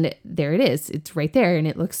 And there it is. It's right there, and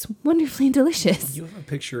it looks wonderfully delicious. You have a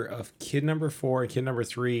picture of kid number 4 and kid number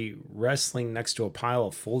 3 wrestling next to a pile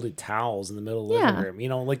of folded towels in the middle of the living room. You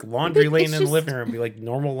know, like laundry laying in the living room, be like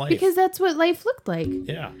normal life. Because that's what life looked like.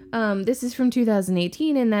 Yeah. This is from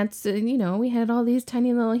 2018, and that's, we had all these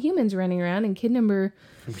tiny little humans running around, and kid number...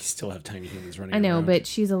 We still have tiny humans running around. I know, but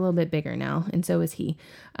she's a little bit bigger now, and so is he.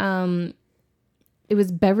 It was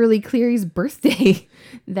Beverly Cleary's birthday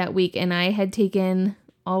that week, and I had taken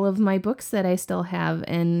all of my books that I still have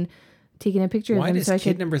and taken a picture of them. Why does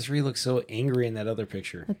kid number 3 look so angry in that other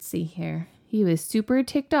picture? Let's see here. He was super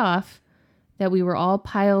ticked off that we were all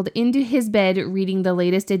piled into his bed reading the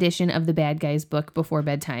latest edition of the Bad Guys book before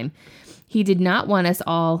bedtime. He did not want us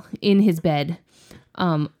all in his bed.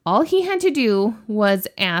 All he had to do was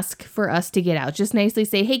ask for us to get out. Just nicely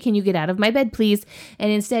say, hey, can you get out of my bed, please?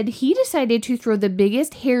 And instead, he decided to throw the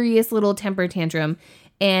biggest, hairiest little temper tantrum.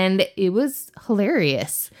 And it was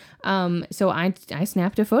hilarious. So I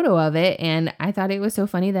snapped a photo of it. And I thought it was so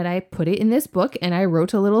funny that I put it in this book. And I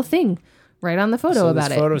wrote a little thing right on the photo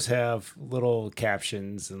about it. Photos have little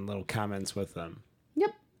captions and little comments with them.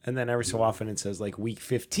 Yep. And then every so often it says like week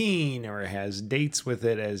 15, or it has dates with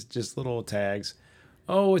it as just little tags.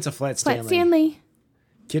 Oh, it's a Flat Stanley. Flat Stanley.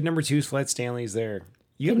 Kid number 2's Flat Stanley's there.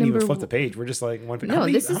 You haven't even flipped the page. We're just like one page. No,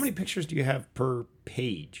 how many pictures do you have per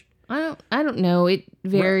page? I don't know. It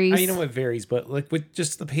varies. I know it varies, but like with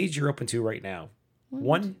just the page you're open to right now.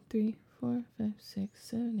 1, 2, 3, 4, 5, 6,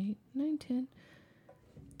 7, 8, 9, 10.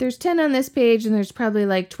 There's 10 on this page, and there's probably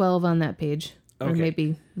like 12 on that page. Okay. Or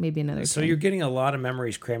maybe another 10. So you're getting a lot of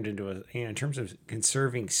memories crammed into in terms of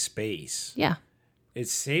conserving space. Yeah. It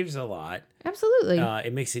saves a lot. Absolutely.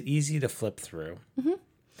 It makes it easy to flip through. Mm-hmm.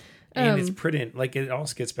 And it's pretty, like it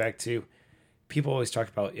also gets back to, people always talk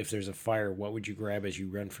about if there's a fire, what would you grab as you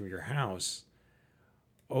run from your house?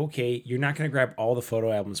 Okay, you're not going to grab all the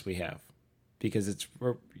photo albums we have because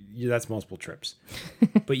that's multiple trips.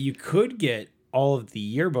 But you could get all of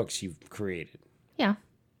the yearbooks you've created. Yeah,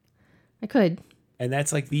 I could. And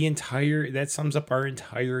that's like that sums up our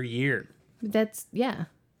entire year. Yeah.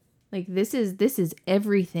 Like this is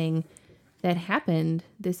everything that happened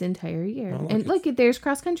this entire year. Well, and look, there's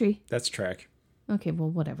cross country. That's track. Okay, well,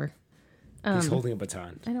 whatever. He's holding a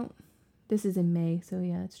baton. This is in May, so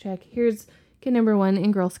yeah, it's track. Here's kid number 1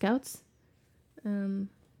 in Girl Scouts.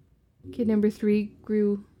 Kid number 3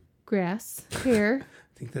 grew hair.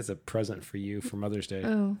 I think that's a present for you for Mother's Day.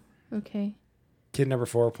 Oh, okay. Kid number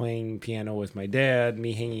 4 playing piano with my dad.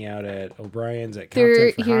 Me hanging out at O'Brien's at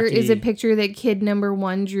Compton for Here hockey. is a picture that kid number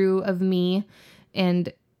 1 drew of me,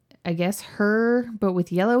 and I guess her, but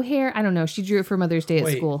with yellow hair. I don't know. She drew it for Mother's Day at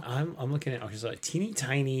school. I'm looking at so a teeny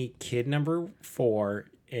tiny kid number 4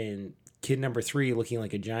 and kid number 3 looking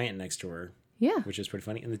like a giant next to her. Yeah, which is pretty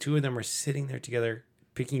funny. And the two of them are sitting there together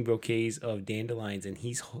picking bouquets of dandelions, and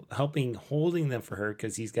he's holding them for her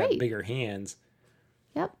because he's got bigger hands.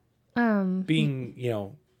 Yep. Being,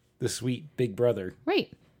 the sweet big brother.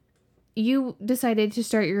 Right. You decided to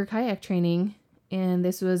start your kayak training, and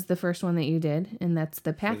this was the first one that you did, and that's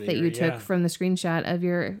the path that you took from the screenshot of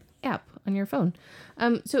your app on your phone.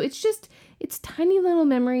 So it's tiny little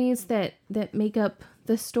memories that make up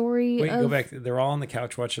the story. Wait, go back. They're all on the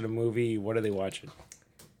couch watching a movie. What are they watching?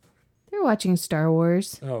 They're watching Star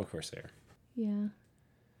Wars. Oh, of course they are. Yeah.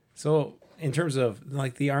 So in terms of,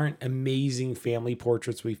 like, they aren't amazing family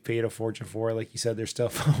portraits we've paid a fortune for. Like you said, there's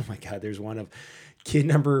stuff. Oh, my God. There's one of kid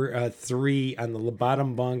number 3 on the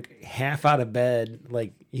bottom bunk, half out of bed.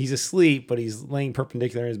 Like, he's asleep, but he's laying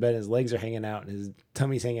perpendicular in his bed. And his legs are hanging out, and his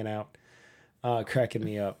tummy's hanging out, cracking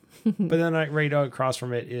me up. But then right across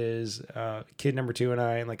from it is kid number 2 and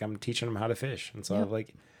I, and, like, I'm teaching him how to fish. And so,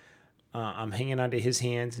 I'm hanging onto his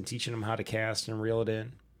hands and teaching him how to cast and reel it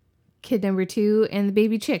in. Kid number 2 and the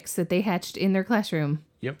baby chicks that they hatched in their classroom.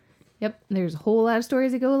 Yep. There's a whole lot of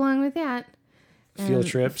stories that go along with that. Field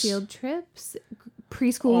trips,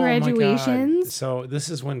 preschool graduations. So this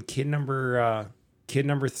is when kid number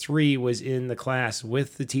 3 was in the class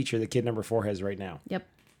with the teacher that kid number 4 has right now. Yep.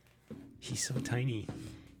 He's so tiny.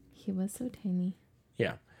 He was so tiny.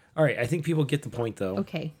 Yeah. All right. I think people get the point, though.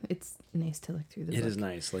 Okay. It's nice to look through the book. It is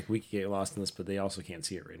nice. Like, we could get lost in this, but they also can't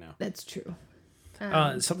see it right now. That's true.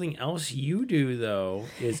 Something else you do, though,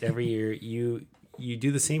 is every year you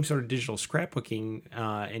do the same sort of digital scrapbooking,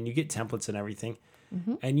 and you get templates and everything,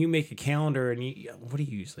 and you make a calendar. And what do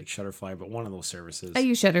you use? Like Shutterfly, but one of those services. I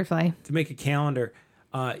use Shutterfly to make a calendar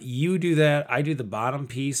You do that. I do the bottom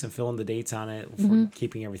piece and fill in the dates on it for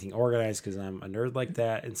keeping everything organized because I'm a nerd like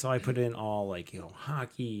that. And so I put in all like,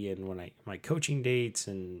 hockey and my coaching dates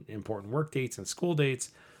and important work dates and school dates,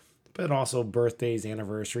 but also birthdays,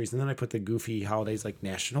 anniversaries. And then I put the goofy holidays like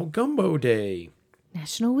National Gumbo Day.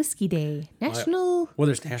 National Whiskey Day. There's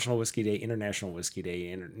National Whiskey Day, International Whiskey Day,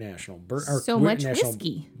 International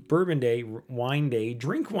whiskey. Bourbon Day, Wine Day,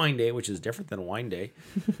 Drink Wine Day, which is different than Wine Day.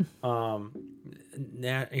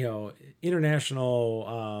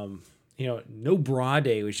 International, No Bra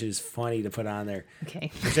Day, which is funny to put on there.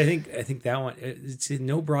 Okay. Which I think that one, it's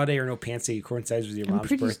No Bra Day or No Pants Day coincides with your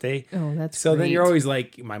mom's birthday. Oh, that's so great. Then you're always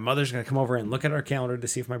like, my mother's gonna come over and look at our calendar to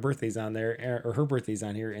see if my birthday's on there or her birthday's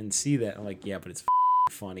on here and see that. I'm like, yeah, but it's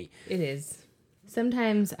funny. It is.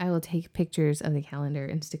 Sometimes I will take pictures of the calendar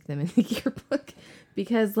and stick them in the yearbook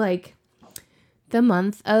because, like, the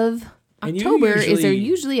month of October is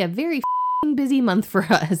usually a very busy month for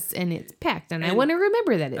us, and it's packed, and I want to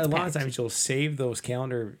remember that it's packed. A lot of times you'll save those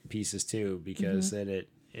calendar pieces too because then it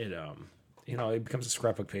becomes a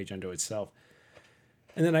scrapbook page unto itself.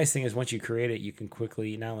 And the nice thing is once you create it, you can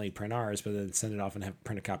quickly not only print ours, but then send it off and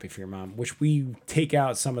print a copy for your mom, which we take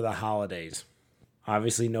out some of the holidays.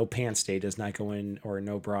 Obviously, No Pants Day does not go in, or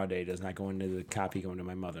No Bra Day does not go into the copy going to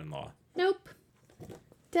my mother-in-law. Nope.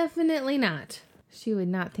 Definitely not. She would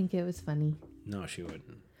not think it was funny. No, she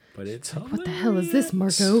wouldn't. But it's hilarious. What the hell is this,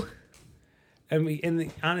 Marco?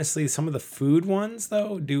 Honestly, some of the food ones,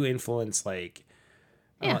 though, do influence, like,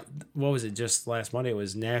 what was it? Just last Monday, it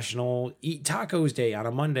was National Eat Tacos Day on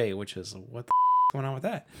a Monday, which is, what the going on with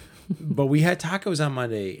that? But we had tacos on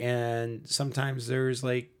Monday, and sometimes there's,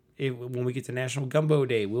 like, when we get to National Gumbo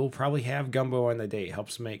Day, we'll probably have gumbo on the day. It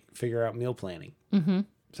helps figure out meal planning. Mm-hmm.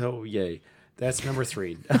 So, yay. That's number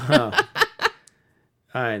 3.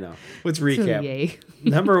 I know. Let's recap. So, yay.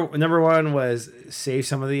 Number 1 was save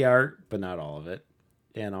some of the art, but not all of it.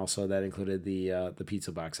 And also that included the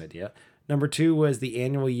pizza box idea. Number 2 was the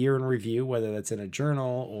annual year in review, whether that's in a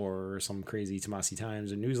journal or some crazy Tomasi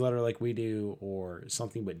Times, a newsletter like we do, or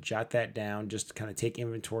something, but jot that down. Just to kind of take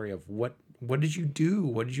inventory of what did you do?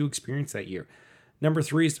 What did you experience that year? Number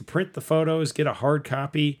 3 is to print the photos, get a hard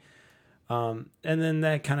copy. And then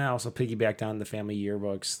that kind of also piggybacked on the family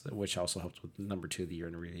yearbooks, which also helps with number 2, the year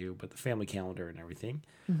in review, but the family calendar and everything.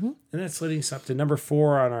 Mm-hmm. And that's leading us up to number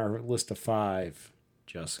 4 on our list of 5.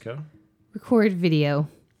 Jessica? Record video.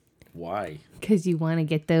 Why? Because you want to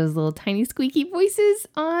get those little tiny squeaky voices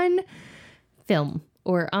on film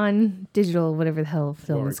or on digital, whatever the hell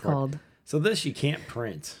film is called. So this you can't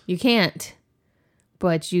print. You can't,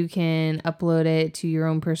 but you can upload it to your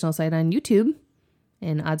own personal site on YouTube.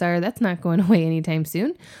 And odds are that's not going away anytime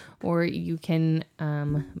soon. Or you can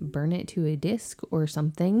burn it to a disc or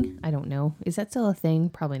something. I don't know. Is that still a thing?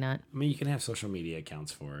 Probably not. I mean, you can have social media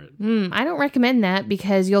accounts for it. I don't recommend that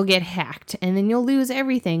because you'll get hacked. And then you'll lose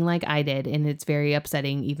everything like I did. And it's very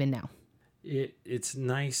upsetting even now. It's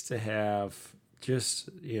nice to have just,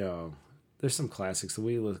 there's some classics that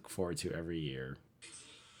we look forward to every year.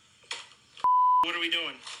 What are we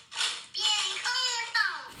doing?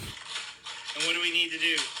 And what do we need to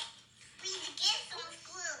do? We need to get some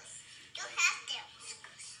screws. You have them.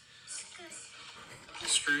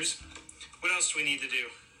 Screws? What else do we need to do?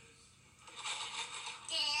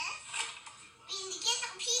 This. We need to get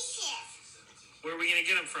some pieces. Where are we going to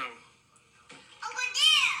get them from? Over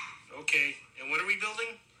there. Okay. And what are we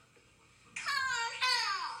building? Come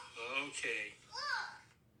on. Okay.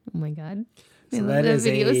 Look. Oh my God. I So love that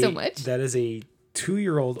video so much. That is a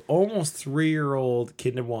 2-year-old, almost 3-year-old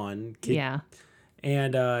kid number 1. Yeah.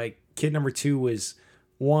 And kid number 2 was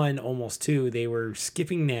 1, almost 2. They were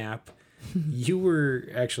skipping nap. You were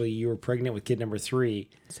pregnant with kid number 3.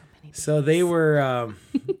 So they were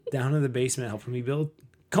down in the basement helping me build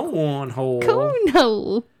cornhole.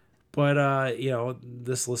 Cornhole. But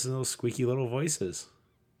just listen to those squeaky little voices.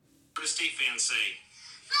 What do state fans say?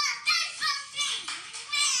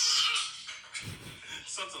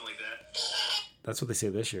 Something like that. That's what they say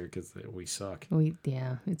this year because we suck.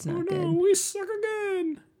 It's not good. No, we suck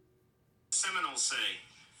again. Seminoles say.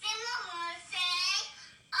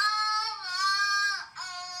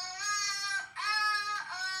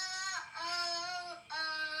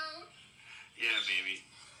 Yeah, baby.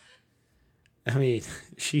 I mean,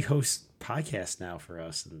 she hosts podcasts now for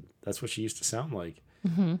us, and that's what she used to sound like.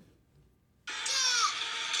 Mm-hmm.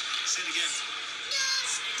 Say it again.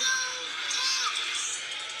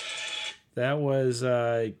 That was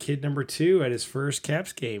kid number 2 at his first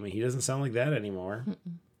Caps game, and he doesn't sound like that anymore.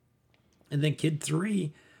 Mm-mm. And then kid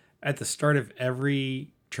 3, at the start of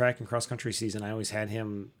every track and cross-country season, I always had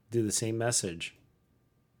him do the same message.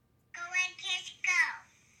 Go and kids go.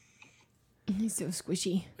 He's so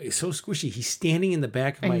squishy. He's so squishy. He's standing in the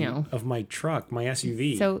back of my truck, my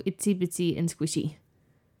SUV. So itsy bitsy and squishy.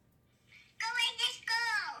 Go Lakers, go!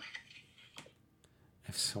 I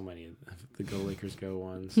have so many of the Go Lakers Go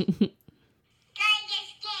ones. Go Lakers,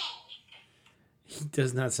 go! He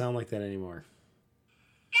does not sound like that anymore.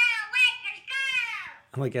 Go Lakers,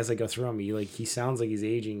 go! Like as I go through him, he sounds like he's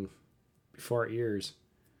aging before our ears.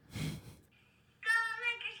 Go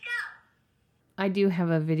Lakers, go! I do have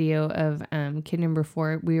a video of kid number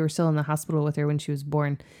 4. We were still in the hospital with her when she was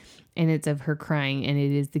born, and it's of her crying, and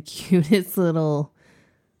it is the cutest little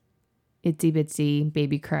itsy bitsy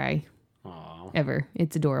baby cry ever.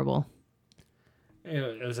 It's adorable.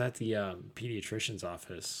 It was at the pediatrician's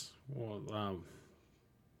office. Well,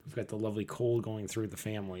 we've got the lovely cold going through the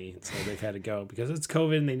family, so they've had to go because it's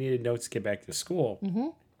COVID and they needed notes to get back to school. Mm-hmm.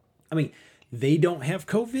 I mean, they don't have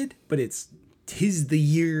COVID, but tis the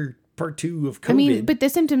year part 2 of COVID. I mean, but the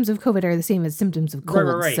symptoms of COVID are the same as symptoms of cold.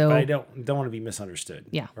 Right. So But I don't want to be misunderstood.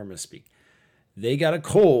 Yeah. Or misspeak. They got a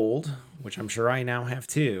cold, which I'm sure I now have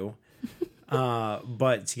too.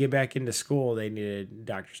 But to get back into school, they needed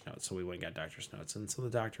doctor's notes. So we went and got doctor's notes. And so the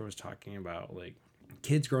doctor was talking about like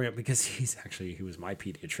kids growing up, because he was my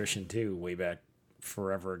pediatrician too, way back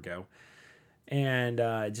forever ago. And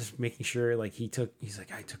just making sure like he's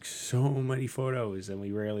like, I took so many photos and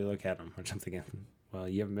we rarely look at them, which I'm thinking, well,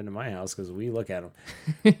 you haven't been to my house because we look at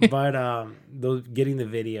them. But those getting the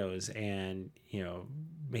videos and,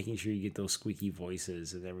 making sure you get those squeaky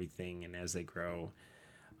voices and everything. And as they grow,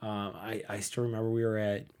 I still remember we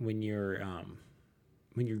were when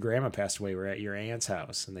your grandma passed away, we were at your aunt's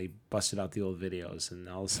house and they busted out the old videos, and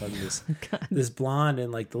all of a sudden this blonde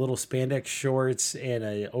in like the little spandex shorts and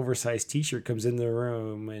a oversized t-shirt comes in the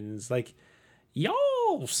room and it's like,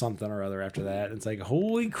 y'all something or other after that. And it's like,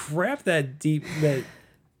 holy crap, that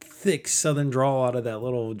thick southern drawl out of that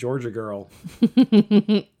little Georgia girl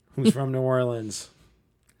who's from New Orleans.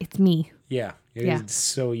 it's me. Yeah. It is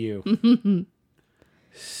so you.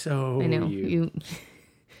 So I know you.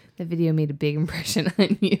 The video made a big impression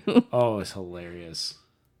on you. Oh, it's hilarious.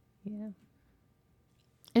 Yeah.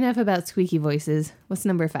 Enough about squeaky voices. What's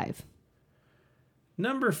number 5?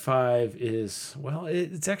 Number 5 is, well,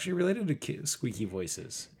 it's actually related to squeaky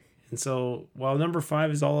voices. And so while number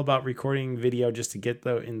 5 is all about recording video just to get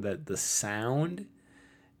the sound,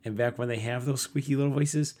 and back when they have those squeaky little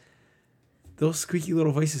voices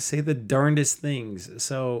say the darndest things.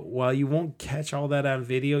 So while you won't catch all that on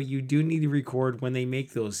video, you do need to record when they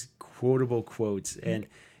make those quotable quotes. And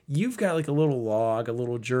you've got like a little log, a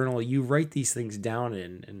little journal. You write these things down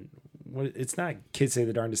in. And it's not kids say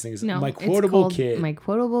the darndest things. No, My Quotable Kid. My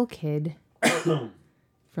Quotable Kid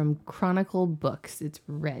from Chronicle Books. It's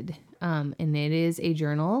red. And it is a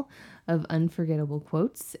journal of unforgettable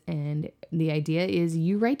quotes. And the idea is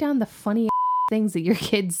you write down the funny things that your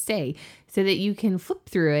kids say so that you can flip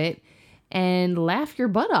through it and laugh your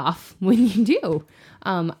butt off when you do.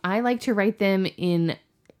 I like to write them in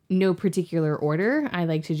no particular order. I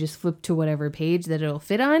like to just flip to whatever page that it'll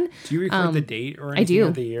fit on. Do you record the date or anything I do.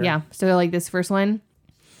 of the year? Yeah. So like this first one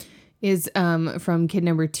is from kid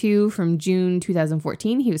number 2 from June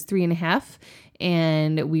 2014. He was 3.5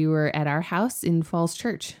 and we were at our house in Falls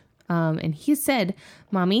Church. And he said,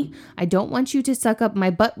 "Mommy, I don't want you to suck up my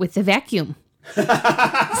butt with the vacuum."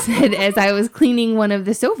 Said as I was cleaning one of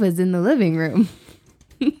the sofas in the living room.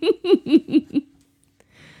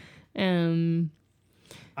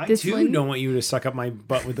 I too don't want you to suck up my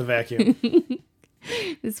butt with the vacuum.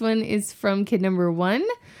 This one is from kid number 1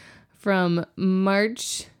 from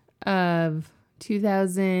March of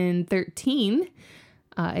 2013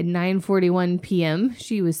 at 9:41 p.m.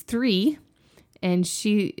 She was 3. And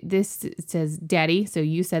it says, "Daddy," so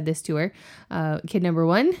you said this to her, "Kid number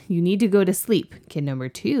 1, you need to go to sleep. Kid number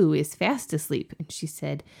 2 is fast asleep." And she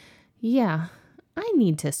said, "Yeah, I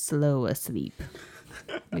need to slow asleep,"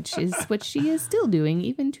 which is what she is still doing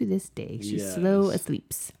even to this day. She slow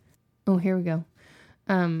asleeps. Oh, here we go.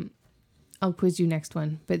 I'll quiz you next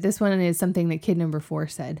one. But this one is something that kid number 4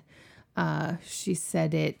 said. She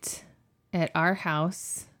said it at our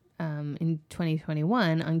house in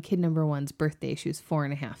 2021 on kid number 1's birthday. She was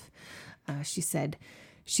 4.5. She said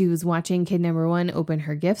she was watching kid number 1 open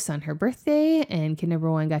her gifts on her birthday, and kid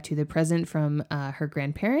number 1 got to the present from her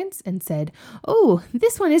grandparents and said, "Oh,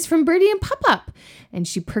 this one is from Birdie and Pop-Up." And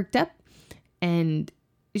she perked up and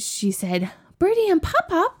she said, "Birdie and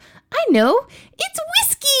Pop-Up? I know, it's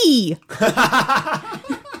whiskey."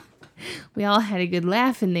 We all had a good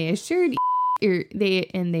laugh, and they assured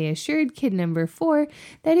kid number 4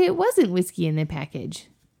 that it wasn't whiskey in the package.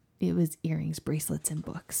 It was earrings, bracelets, and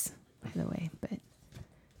books, by the way. But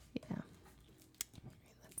yeah,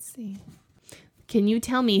 let's see. Can you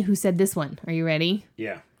tell me who said this one? Are you ready?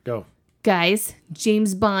 Yeah, go. Guys,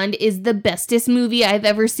 James Bond is the bestest movie I've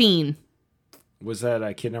ever seen. Was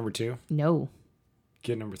that kid number 2? No.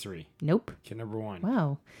 Kid number 3? Nope. Kid number 1?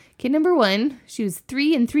 Wow. Kid number 1, she was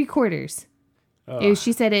 3 3/4.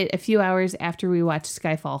 She said it a few hours after we watched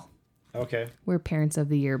Skyfall. Okay. We're parents of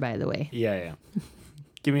the year, by the way. Yeah.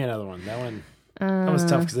 Give me another one. That was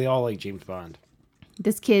tough because they all like James Bond.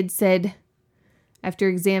 This kid said, after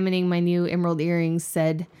examining my new emerald earrings,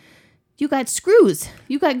 said, "You got screws.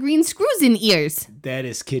 You got green screws in ears." That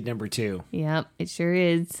is kid number 2. Yep, it sure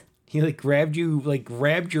is. He grabbed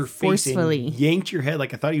your face Forcefully. and yanked your head.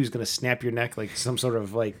 Like I thought he was going to snap your neck like some sort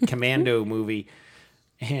of commando movie,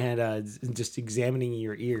 and just examining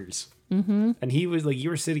your ears. Mm-hmm. And he was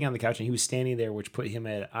you were sitting on the couch and he was standing there, which put him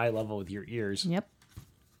at eye level with your ears. Yep.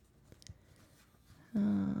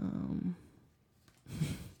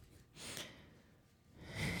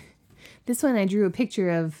 This one I drew a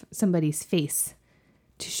picture of somebody's face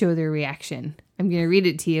to show their reaction. I'm going to read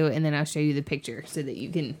it to you and then I'll show you the picture so that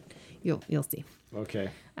you'll see. Okay.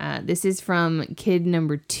 This is from kid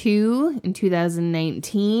number 2 in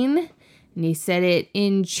 2019, and he said it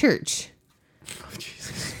in church. Oh,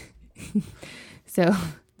 Jesus. So,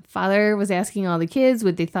 father was asking all the kids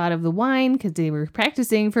what they thought of the wine because they were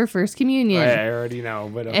practicing for First Communion. I already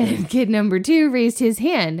know, but okay. And kid number 2 raised his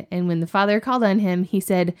hand, and when the father called on him, he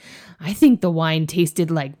said, "I think the wine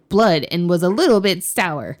tasted like blood and was a little bit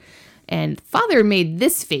sour." And father made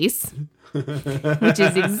this face, which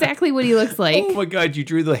is exactly what he looks like. Oh my God, you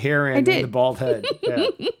drew the hair in and the bald head. Yeah.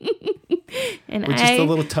 And with just the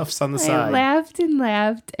little tufts on the side. I laughed and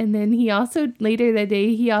laughed. And then he also, later that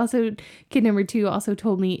day, kid number 2 also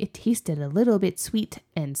told me it tasted a little bit sweet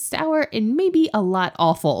and sour and maybe a lot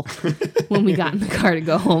awful when we got in the car to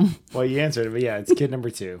go home. Well, you answered it, but yeah, it's kid number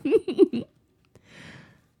 2.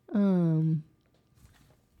 Who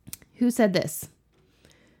said this?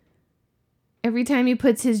 Every time he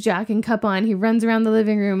puts his jock and cup on, he runs around the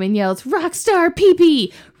living room and yells, "Rockstar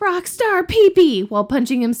pee-pee! Rockstar pee-pee!" while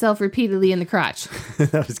punching himself repeatedly in the crotch.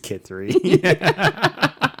 That was kid 3.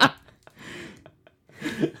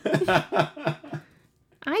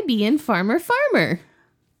 I be in Farmer.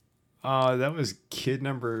 That was kid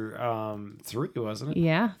number 3, wasn't it?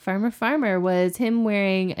 Yeah, Farmer was him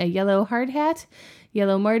wearing a yellow hard hat,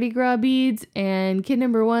 yellow Mardi Gras beads, and kid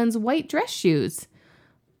number 1's white dress shoes.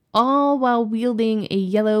 All while wielding a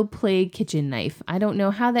yellow plague kitchen knife. I don't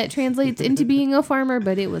know how that translates into being a farmer,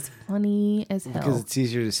 but it was funny as hell. Because it's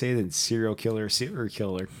easier to say than serial killer.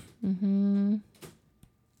 Mm-hmm.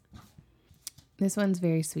 This one's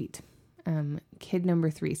very sweet. Kid number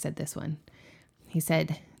 3 said this one. He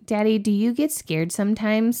said, "Daddy, do you get scared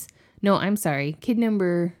sometimes?" No, I'm sorry. Kid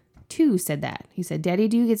number 2 said that. He said, "Daddy,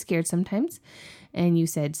 do you get scared sometimes?" And you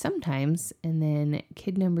said sometimes. And then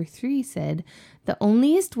kid number 3 said, "The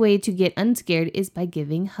onlyest way to get unscared is by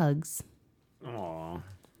giving hugs." Aww.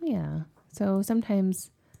 Yeah. So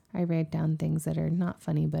sometimes I write down things that are not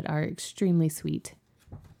funny, but are extremely sweet.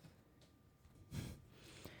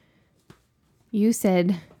 You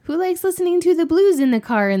said, "Who likes listening to the blues in the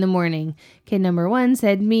car in the morning?" Kid number 1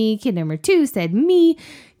 said me. Kid number 2 said me.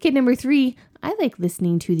 Kid number 3, "I like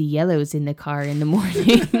listening to the yellows in the car in the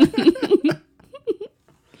morning."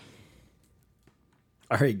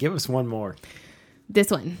 All right, give us one more.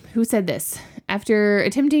 This one. Who said this? After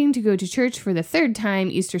attempting to go to church for the 3rd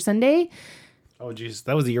time Easter Sunday. Oh, jeez.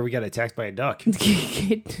 That was the year we got attacked by a duck.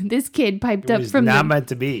 This kid piped It up was from not meant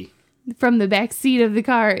to be. From the back seat of the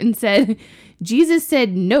car and said, "Jesus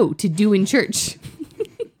said no to doing church."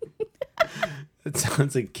 That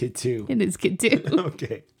sounds like kid 2. It is kid 2.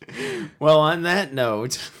 Okay. Well, on that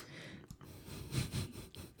note...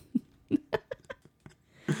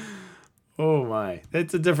 Oh my,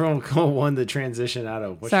 that's a different one to transition out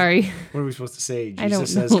of. Sorry. What are we supposed to say? I don't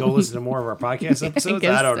Jesus says know. go listen to more of our podcast episodes?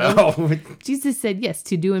 guess I don't so. know. Jesus said yes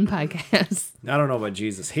to doing podcasts. I don't know about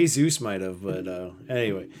Jesus. Jesus might have, but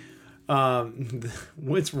anyway.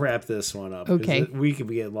 Let's wrap this one up. Okay. We could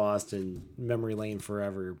get lost in memory lane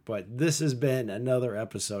forever, but this has been another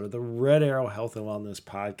episode of the Red Arrow Health and Wellness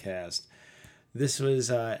Podcast. This was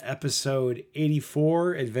episode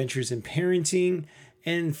 84, Adventures in Parenting,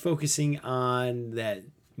 and focusing on that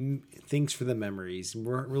things for the memories.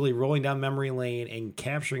 We're really rolling down memory lane and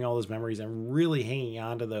capturing all those memories and really hanging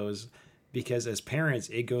on to those, because as parents,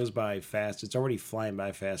 it goes by fast. It's already flying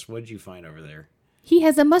by fast. What did you find over there? He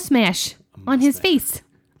has a mustache on his face.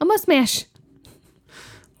 A mustache.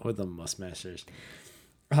 With the mustachers.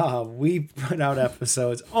 We put out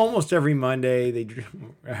episodes almost every Monday.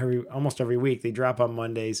 Almost every week. They drop on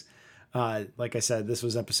Mondays. Like I said, this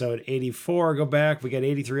was episode 84. Go back. We got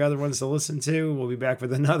 83 other ones to listen to. We'll be back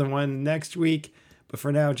with another one next week. But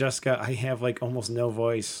for now, Jessica, I have like almost no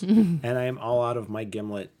voice, and I am all out of my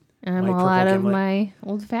gimlet. I'm all out of my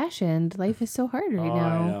old fashioned. Life is so hard right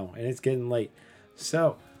now. I know, and it's getting late.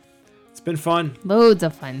 So it's been fun. Loads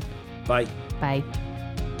of fun. Bye. Bye.